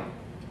lamb,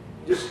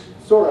 just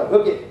sort of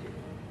hook it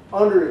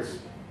under its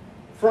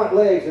front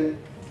legs and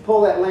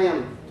pull that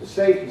lamb to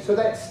safety. So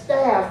that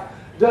staff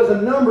does a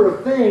number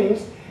of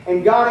things,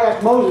 and God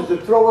asked Moses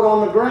to throw it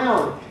on the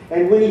ground.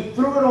 And when he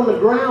threw it on the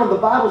ground, the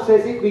Bible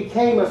says it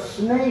became a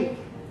snake.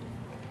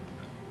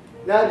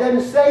 Now, it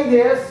doesn't say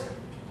this,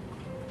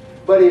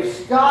 but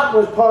if Scott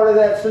was part of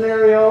that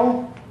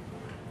scenario,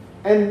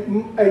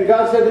 and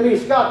God said to me,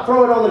 Scott,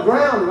 throw it on the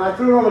ground, and I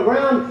threw it on the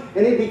ground,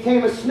 and it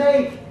became a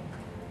snake,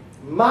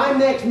 my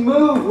next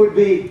move would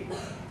be,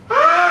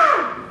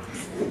 ah!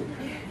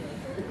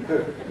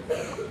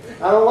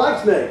 I don't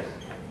like snakes.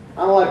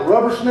 I don't like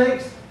rubber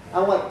snakes. I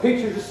don't like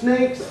pictures of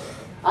snakes.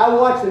 I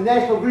watch the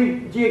National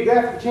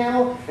Geographic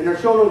Channel, and they're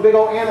showing those big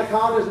old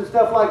anacondas and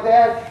stuff like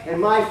that,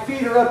 and my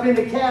feet are up in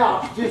the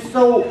couch. Just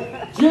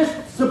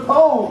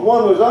suppose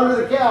one was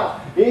under the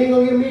couch. He ain't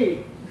going to get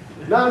me.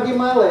 Not going to get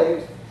my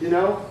legs, you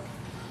know.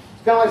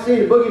 It's kind of like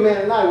seeing the boogeyman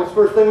at night. What's the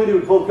first thing we do?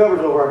 We pull the covers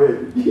over our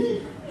head.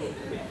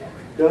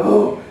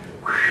 Oh,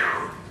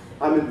 whew,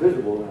 I'm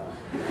invisible now.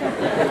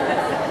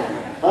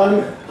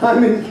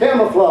 I'm in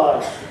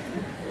camouflage.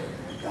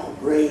 Don't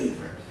breathe.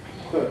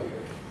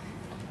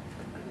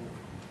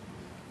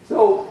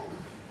 So,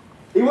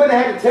 he wouldn't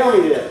have had to tell me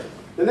this.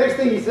 The next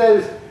thing he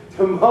says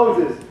to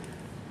Moses,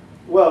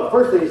 well, the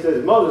first thing he says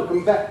is, Moses,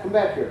 come back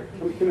here.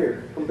 Come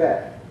here. Come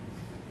back.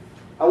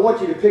 I want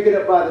you to pick it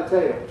up by the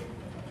tail.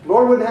 The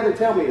Lord wouldn't have to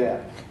tell me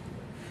that.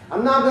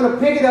 I'm not going to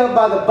pick it up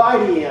by the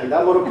bitey end.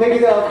 I'm going to pick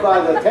it up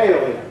by the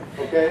tail end.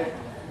 Okay?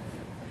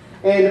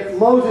 And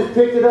Moses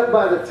picked it up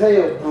by the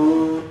tail.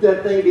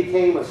 That thing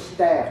became a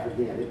staff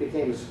again. It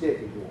became a stick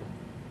again.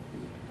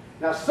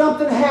 Now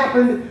something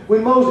happened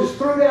when Moses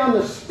threw down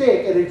the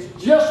stick, and it's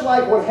just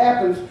like what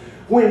happens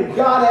when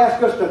God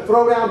asks us to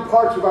throw down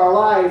parts of our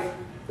life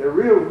that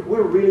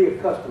we're really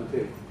accustomed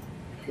to.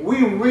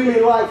 We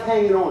really like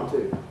hanging on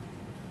to.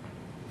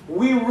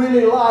 We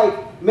really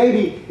like,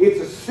 maybe it's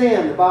a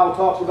sin the Bible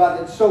talks about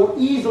that so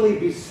easily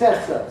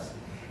besets us.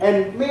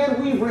 And man,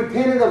 we've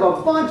repented of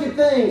a bunch of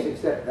things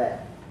except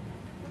that.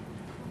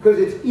 Because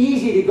it's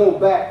easy to go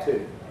back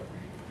to.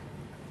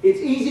 It's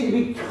easy to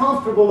be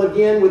comfortable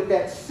again with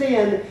that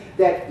sin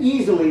that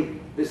easily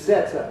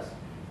besets us.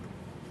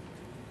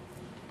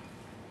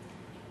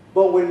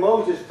 But when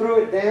Moses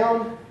threw it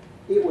down,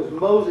 it was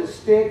Moses'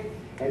 stick,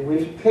 and when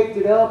he picked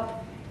it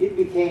up, it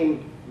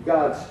became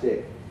God's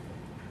stick.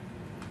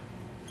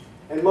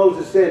 And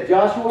Moses said,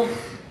 Joshua,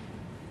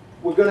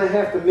 we're going to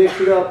have to mix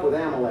it up with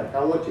Amalek.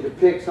 I want you to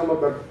pick some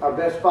of our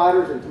best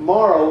fighters, and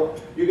tomorrow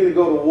you're going to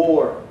go to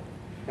war.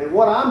 And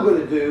what I'm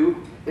going to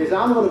do is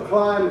I'm going to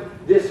climb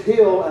this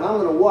hill and I'm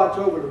going to watch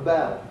over the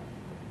battle.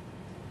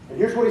 And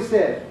here's what he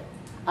said.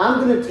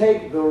 I'm going to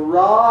take the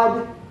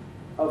rod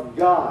of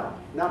God,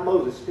 not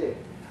Moses' stick.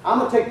 I'm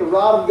going to take the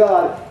rod of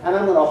God and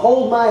I'm going to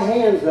hold my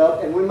hands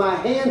up, and when my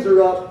hands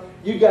are up,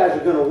 you guys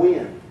are going to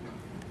win.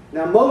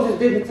 Now Moses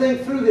didn't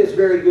think through this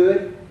very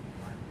good,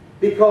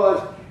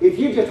 because if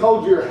you just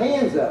hold your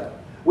hands up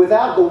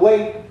without the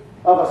weight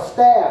of a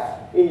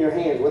staff in your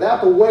hands,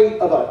 without the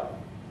weight of a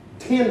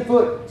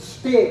 10-foot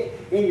stick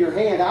in your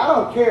hand, I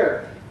don't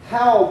care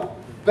how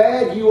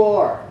bad you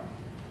are,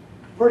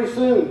 pretty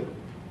soon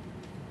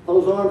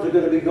those arms are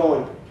going to be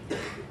going.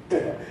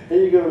 And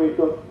you're going to be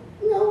going,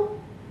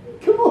 no,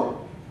 come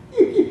on.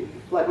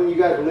 It's like when you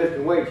guys are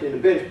lifting weights in the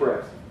bench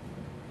press.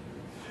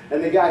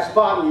 And the guy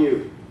spotting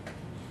you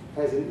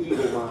has an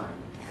evil mind.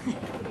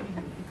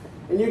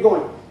 And you're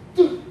going,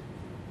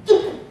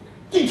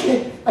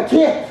 I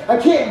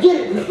can't get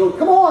it. And he's going,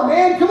 come on,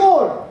 man, come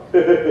on.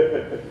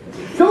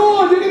 Come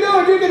on, you can do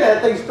it, you can do it.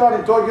 That thing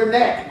started toward your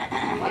neck.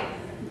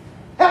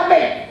 Help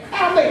me,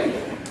 help me.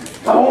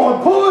 Come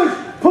on, push,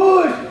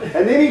 push.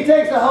 And then he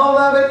takes a hold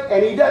of it,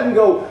 and he doesn't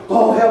go,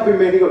 oh, help me,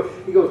 man. He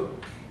goes,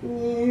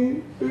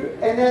 and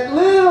that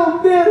little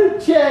bit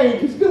of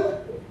change is going,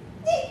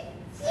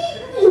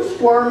 you're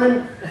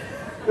squirming.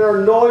 There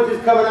are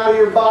noises coming out of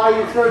your body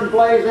in certain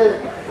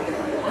places.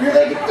 You're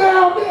thinking,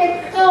 oh,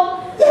 man, help.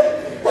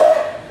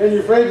 And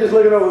your friend's just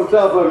looking over the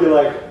top of you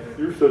like,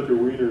 you're such a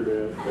wiener,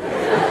 man.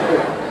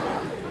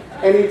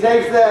 And he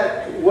takes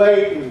that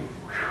weight and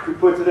he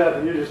puts it up,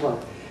 and you're just like,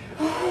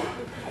 oh,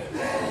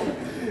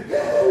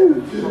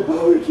 I'm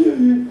going to kill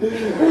you.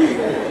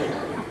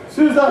 As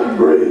soon as I can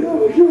breathe, I'm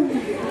going to kill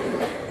you.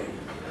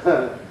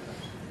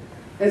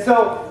 And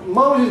so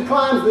Moses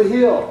climbs the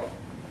hill.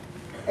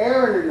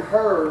 Aaron and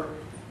Hur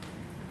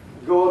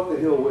go up the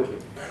hill with him.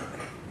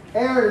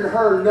 Aaron and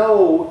Hur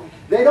know,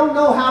 they don't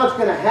know how it's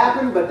going to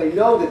happen, but they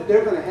know that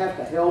they're going to have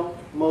to help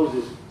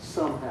Moses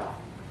somehow.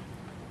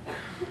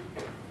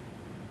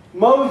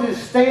 Moses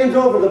stands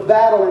over the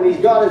battle, and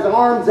he's got his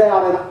arms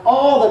out, and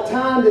all the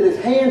time that his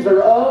hands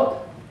are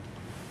up,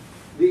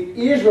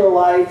 the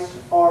Israelites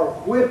are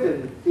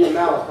whipping the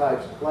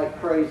Amalekites like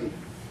crazy.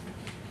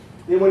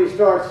 Then when he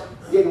starts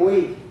getting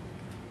weak,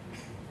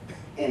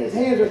 and his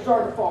hands are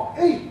starting to fall,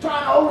 he's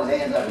trying to hold his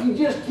hands up, he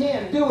just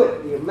can't do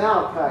it. The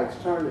Amalekites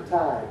turn the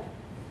tide.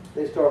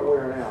 They start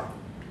wearing out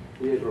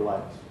the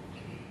Israelites.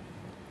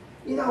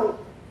 You know,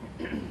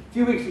 a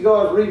few weeks ago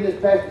I was reading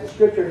this passage of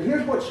Scripture, and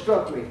here's what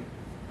struck me.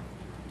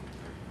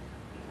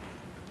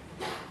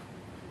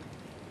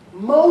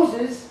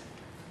 Moses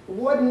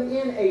wasn't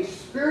in a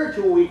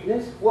spiritual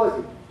weakness, was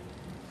he?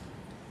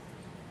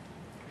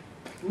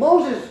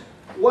 Moses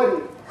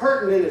wasn't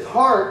hurting in his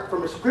heart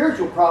from a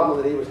spiritual problem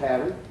that he was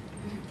having.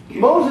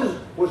 Moses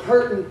was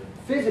hurting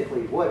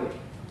physically, wasn't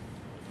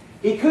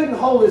he? He couldn't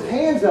hold his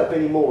hands up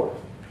anymore.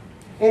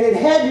 And it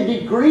had to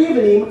be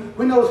grieving him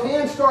when those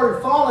hands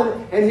started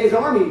falling and his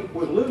army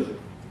was losing.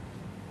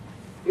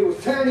 It was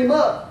tearing him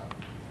up.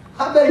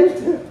 I bet he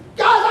was,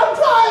 guys, I'm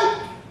trying.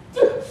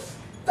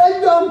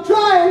 I'm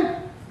trying.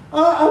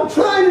 I'm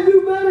trying to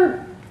do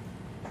better.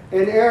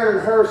 And Aaron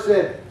and Hur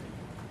said,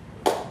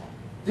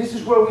 this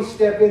is where we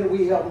step in and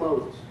we help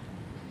Moses.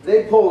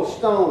 They pulled a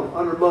stone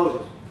under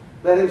Moses,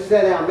 let him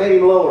sit down, made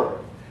him lower.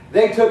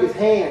 They took his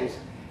hands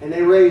and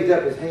they raised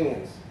up his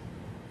hands.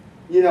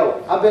 You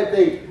know, I bet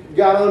they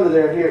got under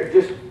there here,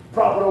 just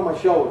prop it on my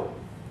shoulder.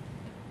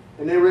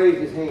 And they raised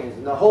his hands.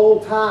 And the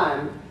whole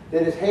time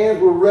that his hands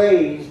were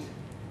raised,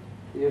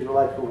 the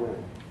Israelites were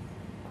winning.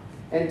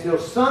 Until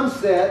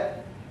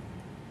sunset,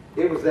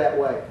 it was that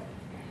way.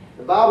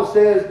 The Bible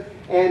says,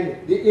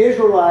 and the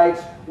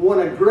Israelites won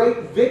a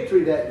great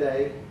victory that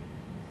day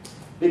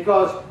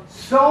because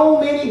so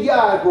many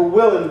guys were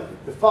willing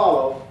to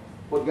follow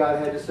what God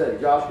had to say.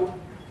 Joshua,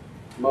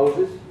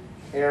 Moses,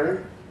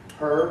 Aaron,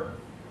 Hur.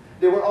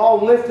 They were all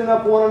lifting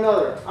up one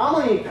another. I'm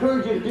going to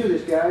encourage you to do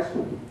this, guys.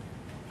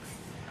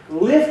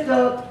 Lift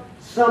up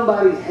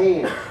somebody's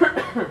hand.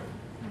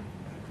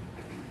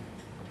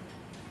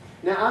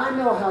 Now, I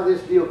know how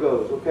this deal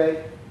goes,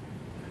 okay?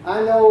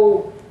 I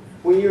know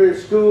when you're in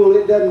school,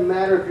 it doesn't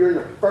matter if you're in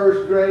the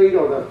 1st grade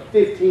or the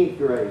 15th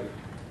grade.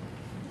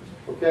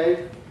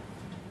 Okay?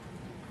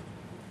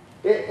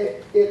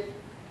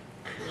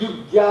 You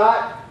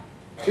got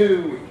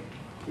to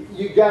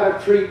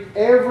treat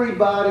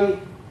everybody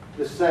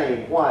the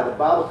same. Why? The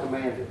Bible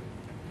commands it.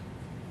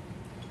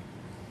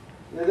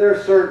 Now, there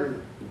are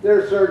certain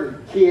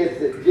kids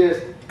that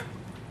just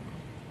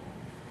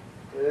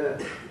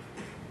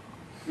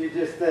you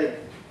just think,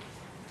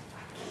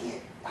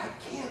 I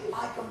can't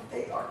like them.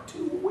 They are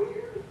too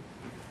weird.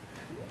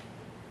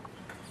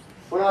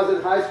 When I was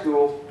in high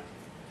school,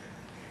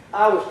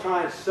 I was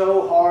trying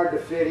so hard to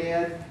fit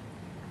in.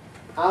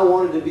 I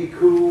wanted to be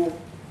cool.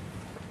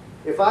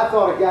 If I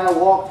thought a guy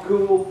walked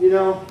cool, you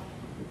know,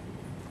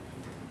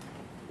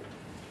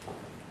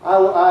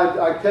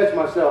 I catch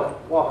myself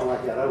walking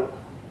like that. And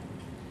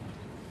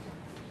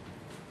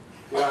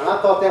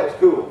I thought that was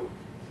cool.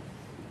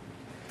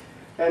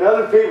 And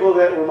other people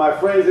that were my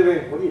friends, they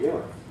went, what are you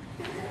doing?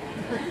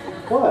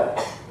 What?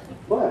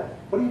 What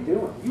are you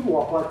doing? You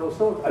walk like those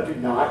soldiers. I do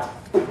not.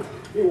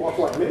 You walk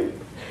like me.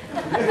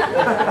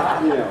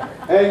 You know,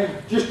 and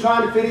just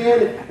trying to fit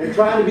in and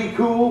trying to be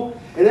cool.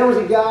 And there was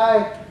a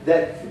guy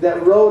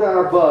that rode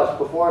our bus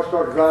before I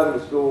started driving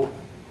to school.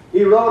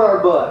 He rode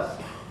our bus.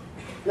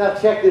 Now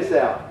check this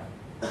out.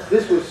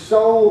 This was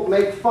so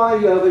make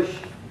fun of us.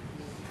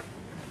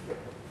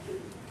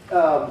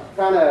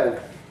 Kind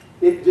of,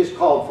 it just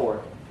called for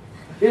it.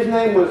 His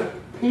name was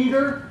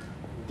Peter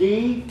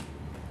D.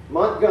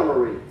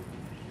 Montgomery.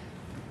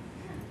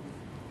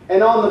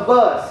 And on the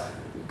bus,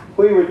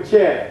 we would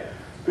chant,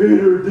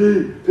 Peter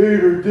D.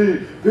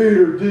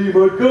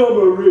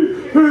 Montgomery,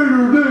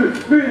 Peter D.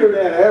 Peter D.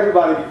 And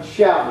everybody would be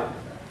shouting.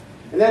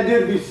 And that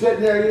dude would be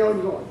sitting there, you know,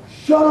 going,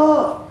 shut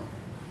up.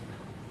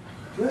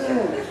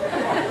 Man.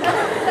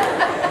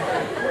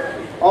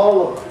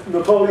 All of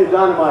Napoleon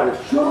Dynamite,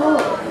 shut up.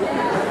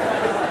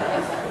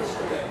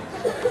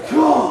 Shut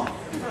up.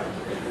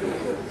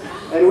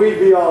 And we'd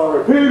be all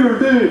over, Peter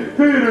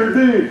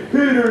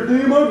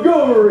D.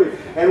 Montgomery.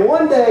 And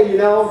one day, you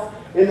know,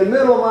 in the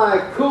middle of my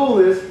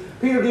coolness,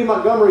 Peter D.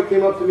 Montgomery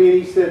came up to me and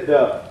he said,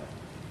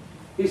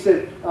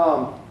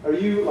 are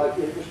you like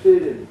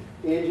interested in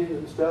engines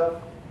and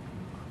stuff?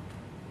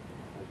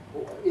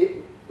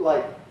 You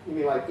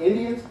mean like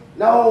Indians?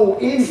 No,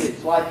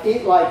 engines, like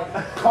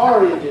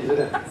car engines.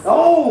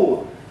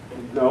 Oh,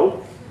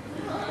 no.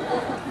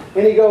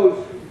 And he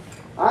goes,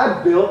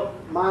 I built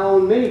my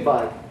own mini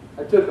bike.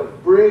 I took a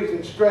Briggs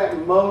and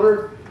Stratton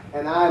motor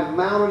and I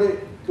mounted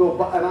it to a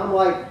bike. And I'm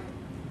like,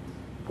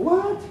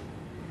 what?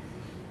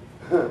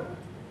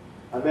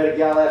 I met a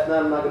guy last night,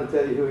 I'm not going to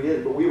tell you who he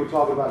is, but we were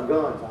talking about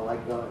guns. I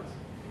like guns.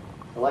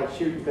 I like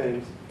shooting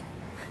things.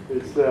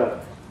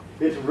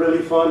 It's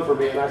really fun for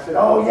me. And I said,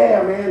 oh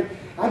yeah, man,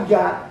 I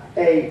got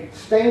a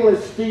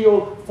stainless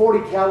steel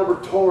 40 caliber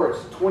Taurus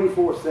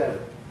 24/7.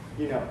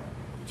 You know.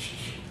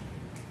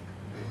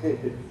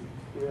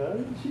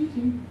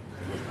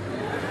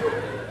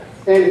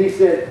 And he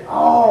said,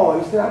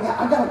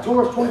 I got a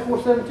Taurus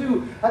 24/7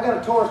 too. I got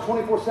a Taurus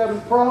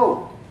 24/7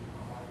 Pro.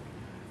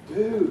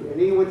 Dude, and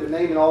he went to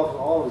naming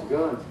all his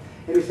guns.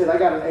 And he said, I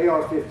got an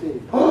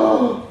AR-15.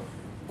 Oh,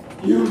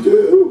 you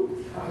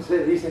do? He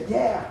said,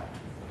 yeah.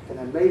 And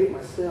I made it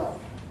myself.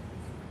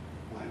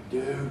 I'm like,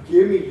 dude,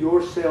 give me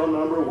your cell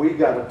number. We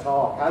got to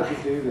talk. How'd you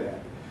do that?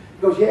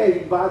 He goes, yeah, you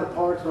can buy the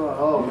parts. And I'm like,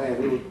 oh,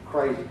 man, we were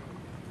crazy.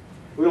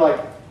 We were like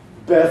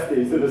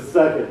besties in a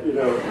second, you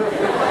know.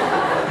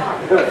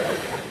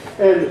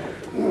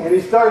 and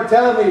he started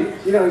telling me,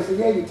 you know, he said,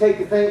 yeah, you take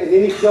the thing. And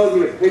then he showed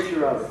me a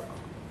picture of it.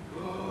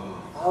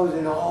 I was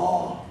in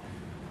awe.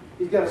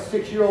 He's got a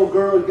 6-year-old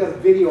girl. He's got a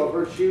video of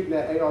her shooting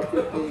that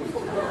AR-15.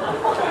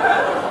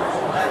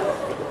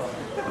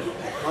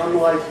 I'm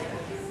like,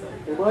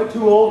 am I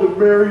too old to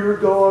marry your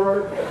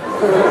daughter?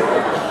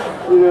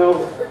 You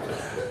know,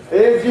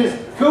 it's just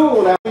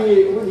cool. Now,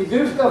 when you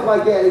do stuff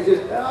like that, it's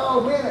just,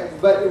 oh man.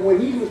 But when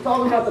he was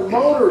talking about the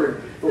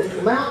motor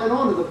and mounting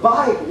onto the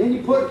bike, and then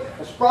you put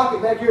a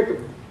sprocket back here at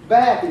the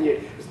back, and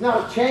it's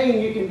not a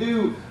chain. You can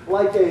do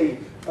like a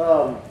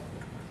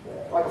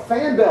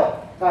fan belt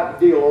type of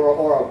deal,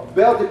 or a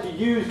belt that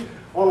you use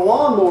on a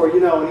lawnmower, you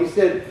know. And he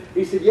said,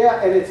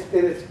 yeah, and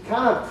it's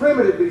kind of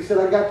primitive, but he said,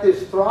 I got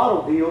this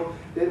throttle deal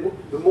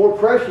that the more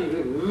pressure you do,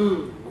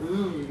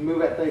 you can move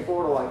that thing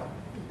forward. I'm like,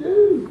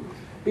 dude.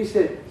 He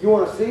said, you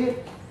want to see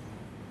it?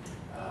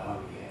 Oh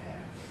yeah,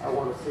 I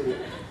want to see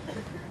it.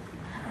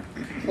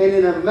 And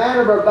in a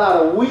matter of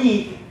about a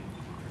week,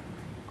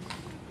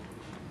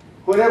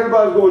 when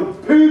everybody's going,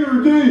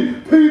 Peter D,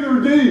 Peter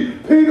D,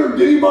 Peter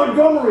D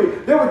Montgomery,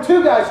 there were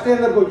two guys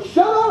standing up going,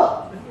 shut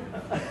up.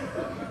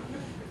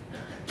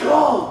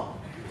 God,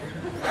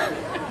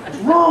 what's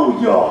wrong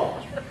with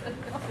y'all?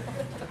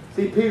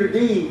 See, Peter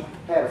D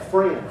had a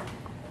friend.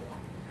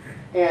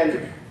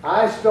 And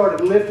I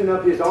started lifting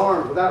up his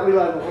arms without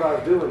realizing what I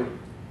was doing.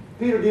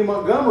 Peter D.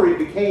 Montgomery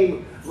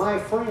became my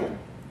friend.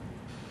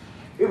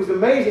 It was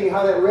amazing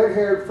how that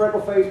red-haired,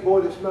 freckle-faced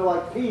boy that smelled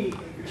like pee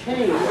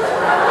changed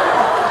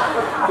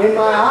in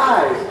my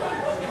eyes.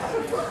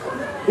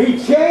 He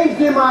changed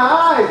in my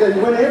eyes,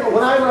 and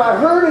whenever I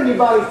heard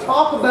anybody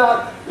talk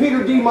about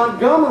Peter D.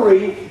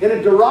 Montgomery in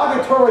a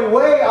derogatory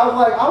way, I was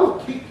like, I will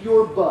kick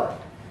your butt.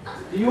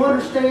 Do you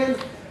understand?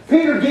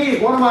 Peter D.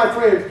 is one of my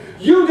friends.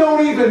 You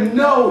don't even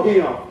know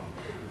him.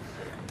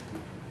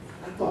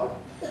 I thought,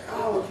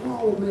 oh, what's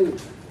wrong with me?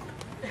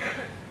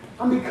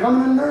 I'm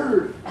becoming a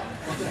nerd.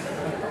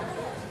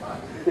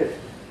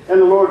 And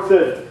the Lord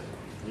said,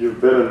 you've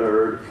been a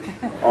nerd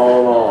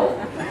all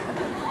along.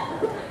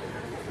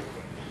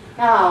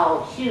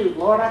 Oh, shoot,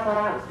 Lord, I thought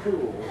I was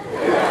cool.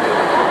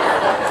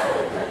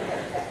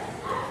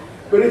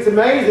 But it's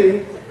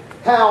amazing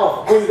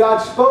how when God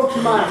spoke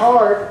to my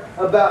heart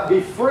about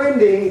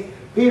befriending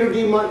Peter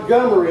D.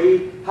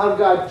 Montgomery, how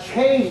God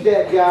changed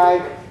that guy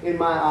in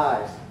my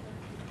eyes.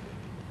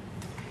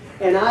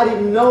 And I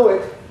didn't know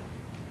it.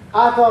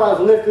 I thought I was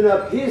lifting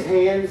up his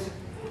hands,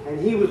 and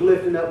he was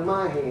lifting up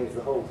my hands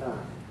the whole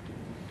time.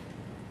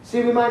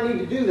 See, we might need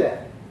to do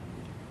that.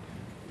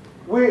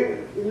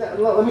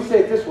 Let me say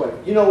it this way.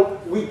 You know,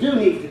 we do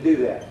need to do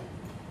that.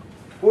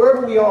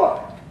 Wherever we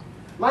are.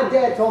 My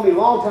dad told me a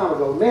long time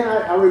ago, man,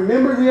 I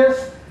remember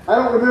this. I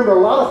don't remember a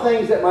lot of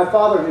things that my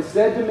father has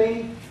said to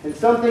me, and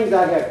some things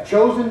I have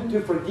chosen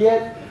to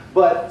forget,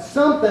 but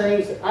some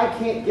things I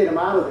can't get them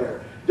out of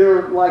there.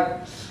 They're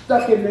like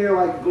stuck in there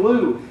like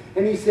glue.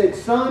 And he said,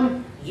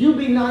 son, you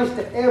be nice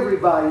to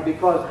everybody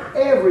because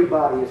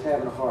everybody is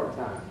having a hard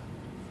time.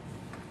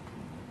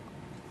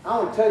 I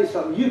want to tell you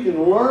something. You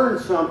can learn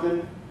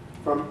something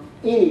from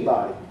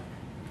anybody.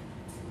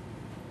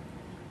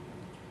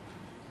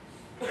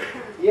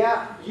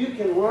 Yeah, you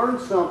can learn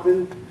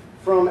something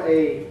from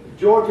a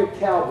Georgia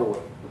cowboy.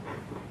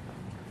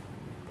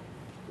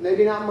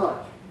 Maybe not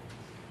much,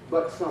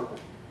 but something.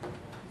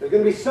 There's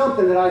going to be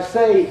something that I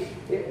say,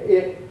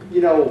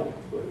 you know,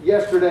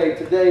 yesterday,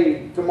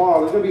 today,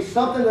 tomorrow. There's going to be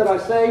something that I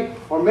say,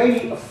 or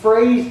maybe a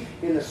phrase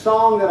in the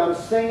song that I'm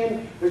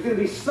singing. There's going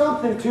to be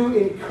something to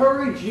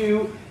encourage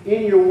you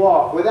in your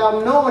walk.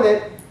 Without knowing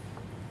it,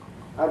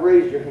 I've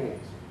raised your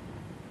hands.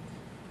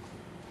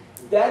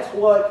 That's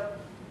what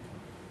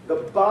the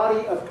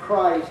body of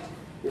Christ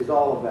is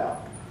all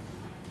about.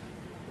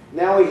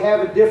 Now we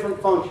have a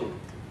different function.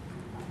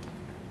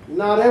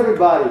 Not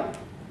everybody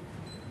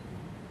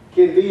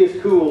can be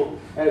as cool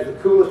as the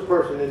coolest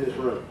person in this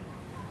room.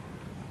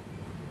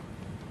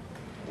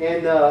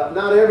 And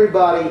not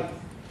everybody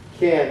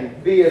can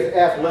be as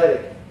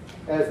athletic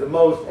as the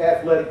most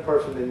athletic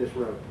person in this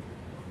room.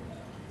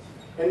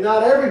 And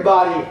not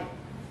everybody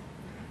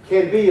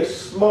can be as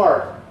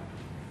smart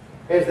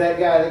as that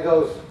guy that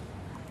goes,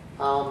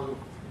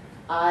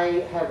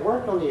 I have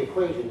worked on the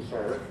equation,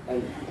 sir.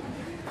 And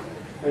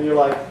you're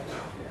like,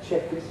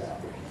 check this out.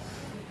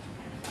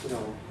 You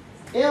know,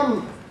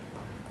 M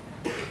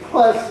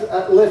plus,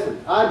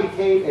 listen, I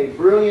became a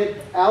brilliant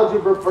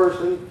algebra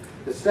person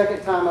the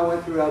second time I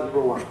went through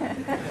Algebra 1.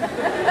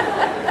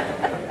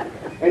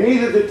 And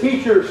either the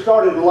teacher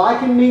started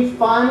liking me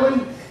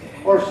finally,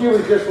 or she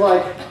was just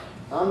like,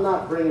 I'm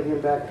not bringing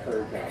him back a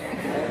third time.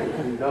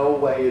 There's no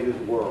way in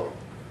this world.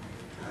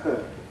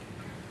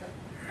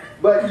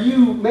 But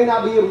you may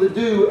not be able to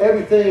do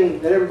everything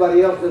that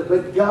everybody else does,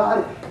 but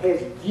God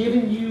has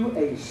given you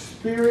a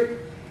spirit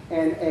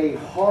and a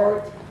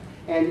heart.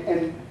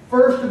 And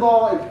first of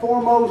all and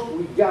foremost,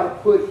 we've got to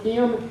put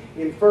Him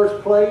in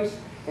first place,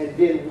 and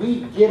then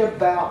we get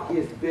about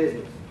His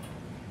business.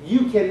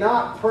 You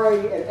cannot pray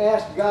and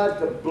ask God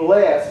to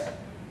bless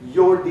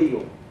your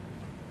deal.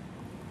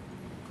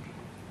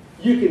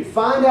 You can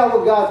find out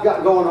what God's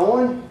got going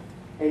on,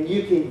 and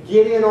you can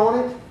get in on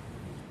it,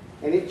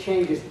 and it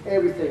changes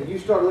everything. You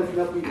start lifting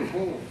up with your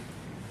hands.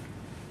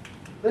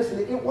 Listen,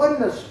 it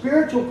wasn't a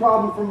spiritual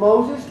problem for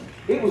Moses.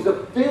 It was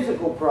a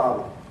physical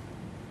problem.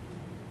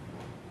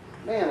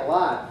 Man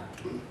alive.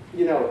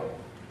 You know,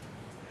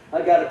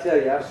 I got to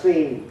tell you, I've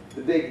seen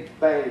The Big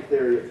Bang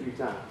Theory a few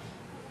times.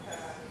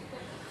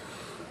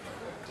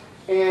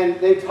 And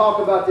they talk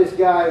about this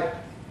guy,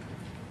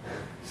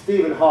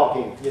 Stephen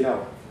Hawking, you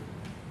know.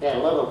 Yeah,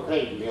 a little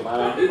thing, you know.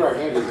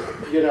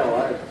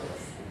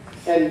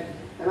 And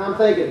I'm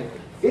thinking,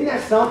 isn't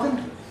that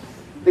something?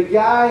 The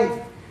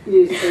guy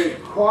is a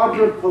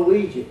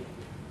quadriplegic,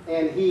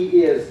 and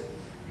he is,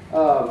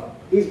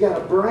 he's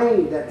got a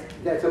brain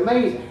that's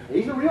amazing.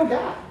 He's a real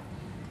guy,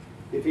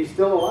 if he's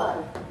still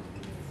alive.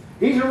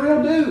 He's a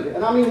real dude,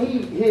 and I mean,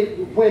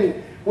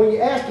 when you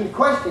ask him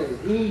questions,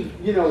 he,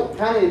 you know,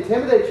 kind of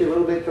intimidates you a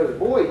little bit because,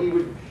 boy,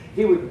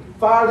 he would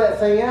fire that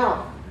thing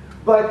out.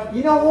 But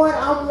you know what?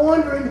 I'm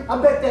wondering,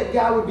 I bet that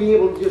guy would be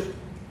able to just,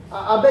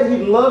 I bet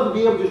he'd love to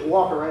be able to just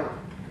walk around.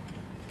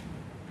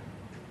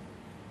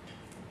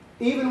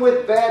 Even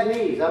with bad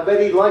knees, I bet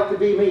he'd like to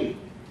be me,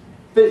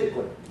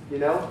 physically, you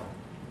know?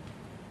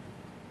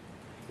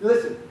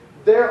 Listen,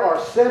 there are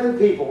 7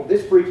 people,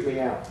 this freaks me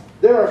out.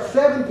 There are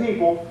 7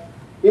 people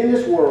in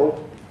this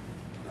world,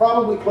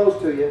 probably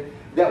close to you,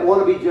 that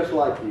want to be just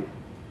like you.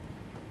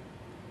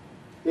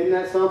 Isn't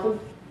that something?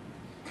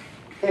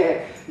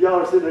 Y'all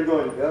are sitting there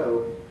going,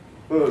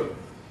 uh-oh,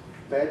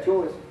 bad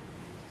choice.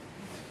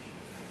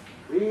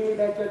 Really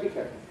bad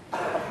choice.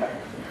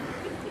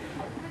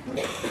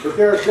 But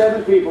there are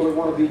 7 people that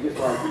want to be just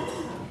like you.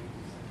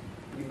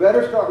 You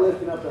better start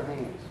lifting up their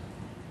hands.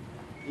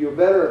 You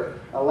better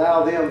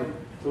allow them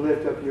to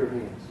lift up your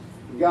hands.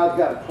 God's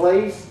got a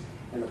place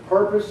and a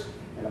purpose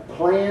and a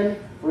plan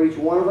for each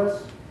one of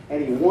us,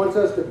 and He wants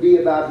us to be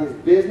about His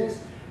business.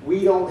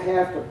 We don't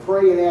have to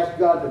pray and ask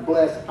God to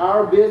bless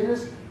our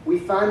business. We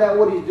find out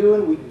what He's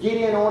doing, we get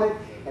in on it,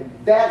 and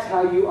that's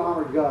how you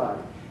honor God.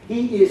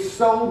 He is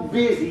so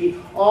busy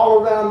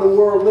all around the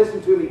world.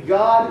 Listen to me,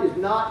 God is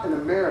not an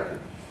American.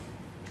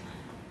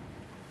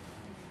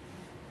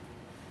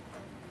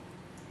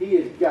 He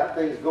has got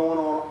things going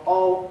on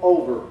all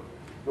over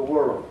the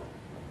world.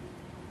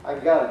 I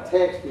got a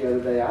text the other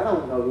day. I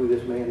don't know who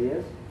this man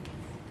is,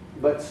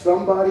 but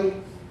somebody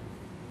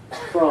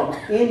from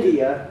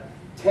India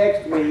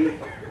texted me,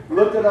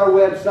 looked at our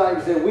website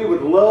and said, we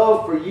would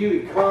love for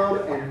you to come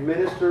and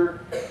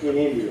minister in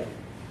India.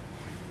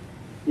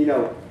 You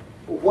know,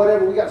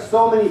 whatever. We got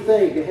so many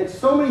things. They had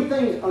so many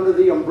things under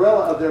the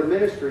umbrella of their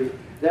ministry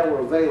that were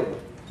available.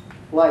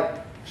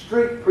 Like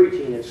street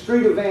preaching and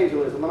street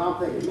evangelism. And I'm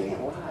thinking, man,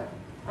 alive,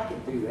 I can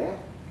do that.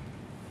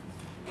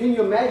 Can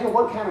you imagine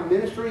what kind of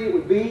ministry it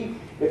would be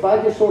if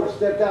I just sort of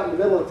stepped out in the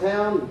middle of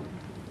town and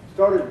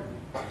started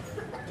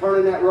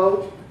turning that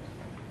road?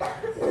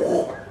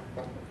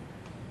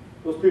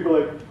 Those people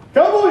are like,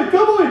 cowboy,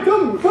 cowboy,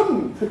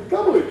 come,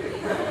 cowboy.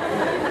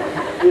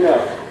 You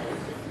know.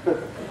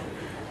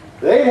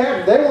 They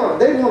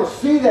want to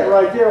see that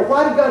right there.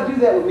 Why did God do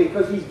that with me?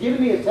 Because He's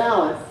given me a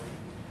talent,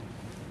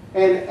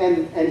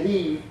 and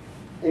He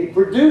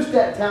produced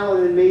that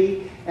talent in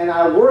me, and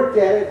I worked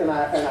at it, and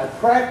I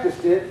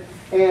practiced it,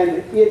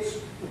 and it's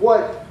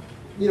what,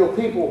 you know,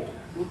 people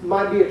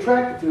might be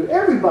attracted to.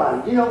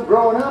 Everybody, you know,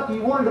 growing up,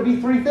 you wanted to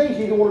be 3 things.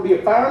 You either want to be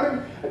a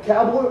fireman, a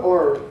cowboy,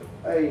 or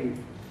a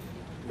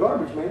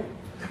garbage man.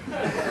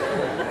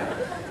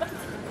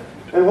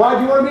 And why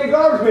do you want to be a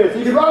garbage man? So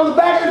you can ride on the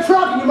back of the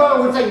truck and your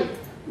mom would say,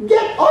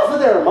 get off of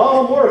there,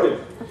 Mom, I'm working.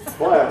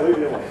 Quiet, leave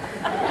me alone.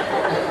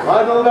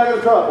 Riding on the back of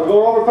the truck. We're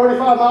going over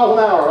 35 miles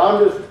an hour.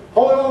 I'm just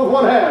holding on with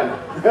one hand.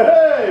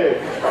 Hey,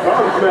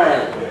 garbage man.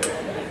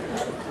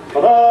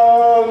 Ta-da!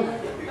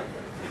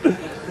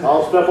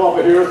 I'll step off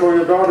of here, throw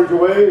your garbage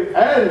away,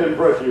 and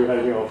impress you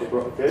hanging off the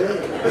truck, okay?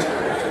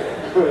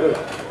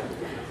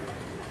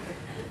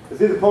 You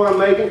see the point I'm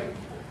making?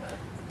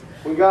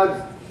 When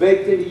God's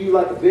baked into you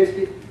like a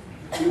biscuit,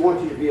 He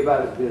wants you to be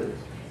about His business.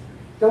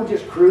 Don't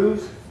just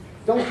cruise.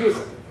 Don't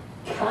just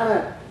kind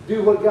of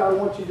do what God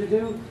wants you to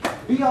do.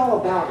 Be all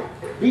about it.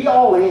 Be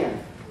all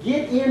in.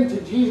 Get into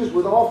Jesus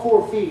with all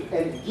 4 feet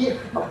and get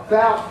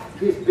about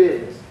His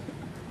business.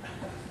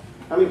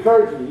 I'm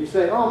encouraging you. You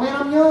say, oh man,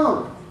 I'm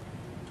young.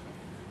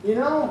 You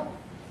know,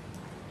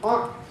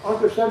 aren't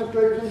there 7th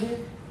graders in here?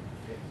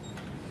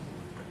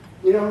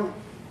 You know?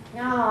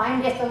 No,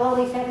 I'm just a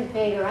lowly 7th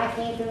grader. I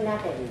can't do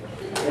nothing.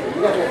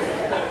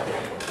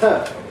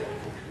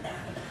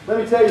 Let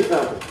me tell you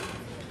something.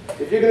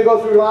 If you're going to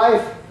go through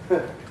life,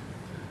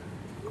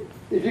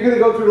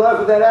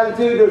 with that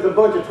attitude, there's a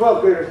bunch of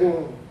 12th graders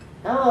here.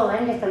 No,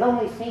 I'm just a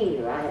lonely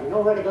senior. I have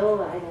nowhere to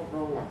go. I don't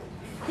know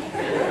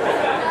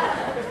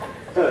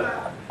nothing.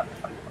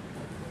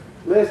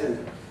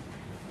 Listen,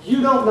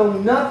 you don't know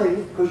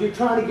nothing because you're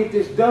trying to get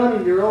this done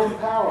in your own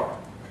power.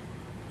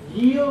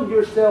 Yield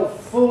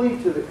yourself fully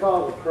to the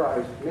cause of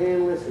Christ.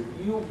 Man, listen,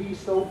 you'll be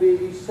so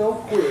busy, so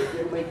quick,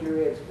 it'll make your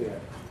head spin.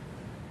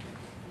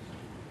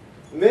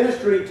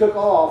 Ministry took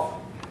off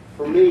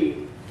for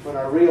me when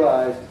I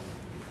realized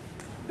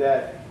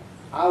that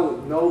I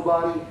was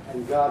nobody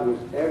and God was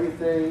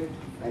everything,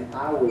 and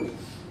I was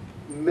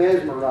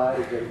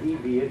mesmerized that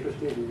He'd be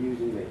interested in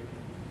using me.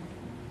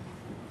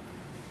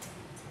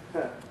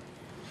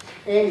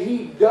 And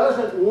He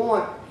doesn't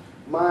want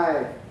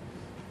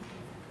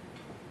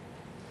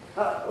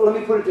let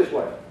me put it this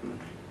way.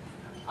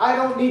 I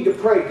don't need to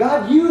pray,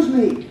 God, use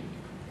me.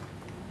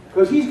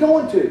 Because He's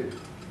going to.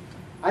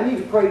 I need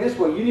to pray this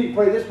way. You need to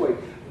pray this way.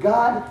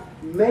 God,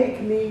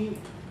 make me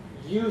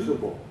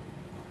usable.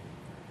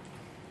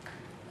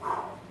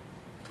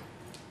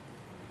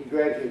 He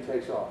grabs you and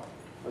takes off.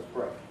 Let's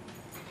pray.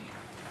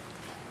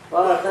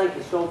 Father, I thank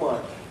you so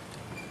much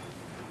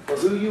for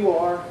who you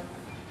are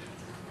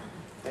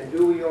and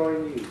who we are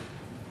in you.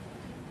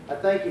 I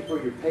thank you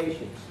for your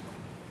patience.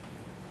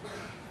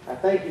 I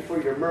thank you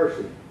for your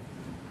mercy.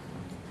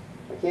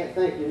 I can't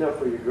thank you enough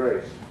for your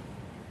grace.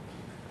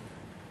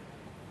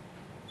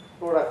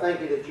 Lord, I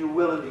thank you that you're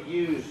willing to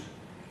use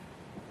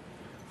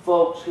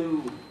folks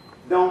who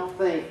don't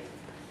think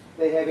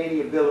they have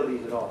any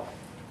abilities at all.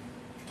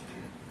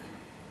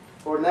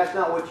 Lord, and that's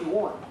not what you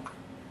want.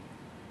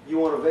 You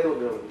want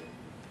availability.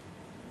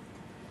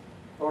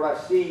 Lord,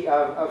 I've seen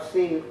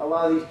a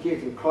lot of these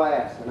kids in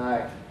class, and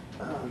I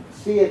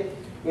see it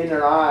in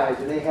their eyes,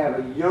 and they have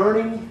a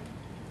yearning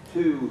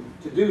to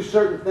do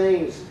certain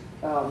things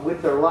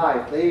with their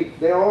life.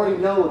 They already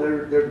know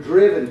they're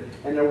driven,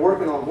 and they're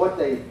working on what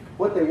they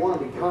want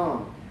to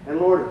become. And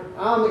Lord,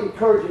 I'm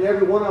encouraging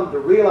every one of them to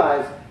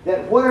realize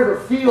that whatever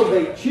field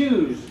they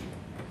choose,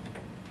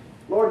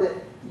 Lord, that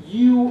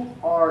you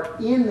are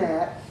in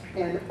that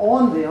and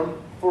on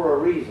them for a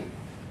reason.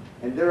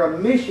 And they're a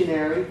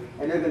missionary,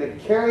 and they're going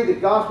to carry the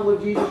gospel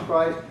of Jesus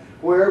Christ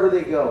wherever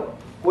they go.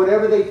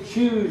 Whatever they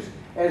choose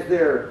as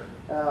their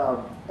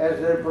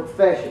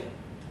profession.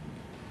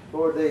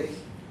 Lord, they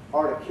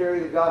are to carry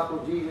the gospel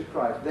of Jesus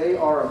Christ. They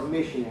are a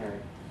missionary.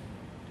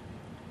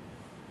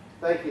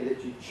 Thank you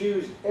that you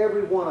choose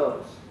every one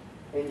of us.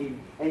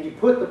 And you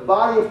put the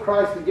body of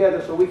Christ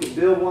together so we can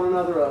build one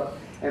another up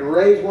and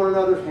raise one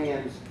another's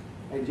hands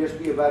and just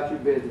be about your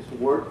business.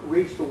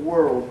 Reach the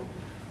world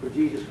for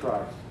Jesus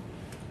Christ.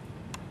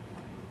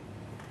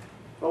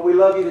 Lord, we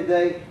love you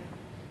today.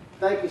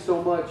 Thank you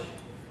so much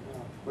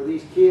for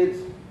these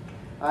kids.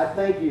 I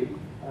thank you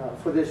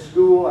for this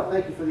school. I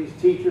thank you for these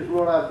teachers.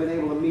 Lord, I've been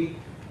able to meet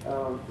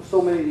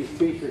so many of these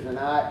teachers, and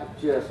I'm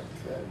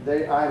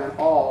in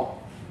awe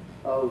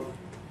of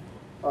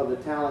the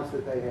talents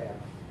that they have.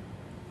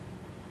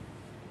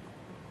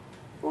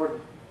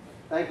 Lord,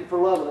 thank you for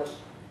loving us.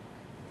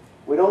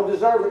 We don't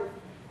deserve it.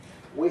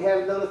 We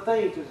haven't done a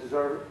thing to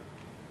deserve it.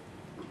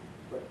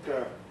 But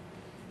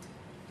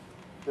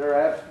there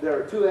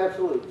are two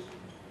absolutes.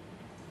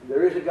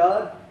 There is a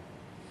God,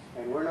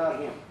 and we're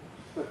not Him.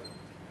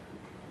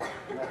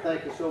 And I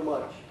thank you so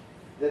much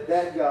that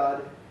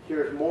God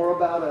cares more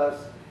about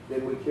us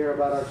than we care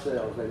about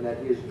ourselves, and that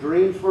His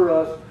dreams for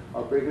us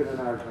are bigger than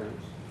our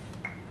dreams.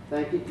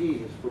 Thank you,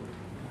 Jesus,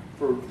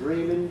 for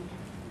dreaming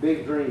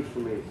big dreams for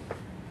me.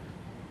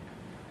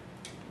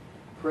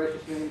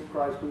 Precious name of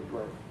Christ we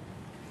pray.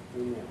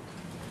 Amen.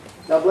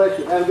 God bless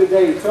you. Have a good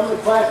day. Some of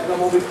the classes I'm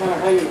going to be kind of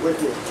hanging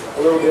with you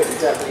a little bit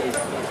this afternoon.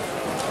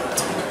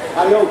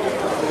 Adios.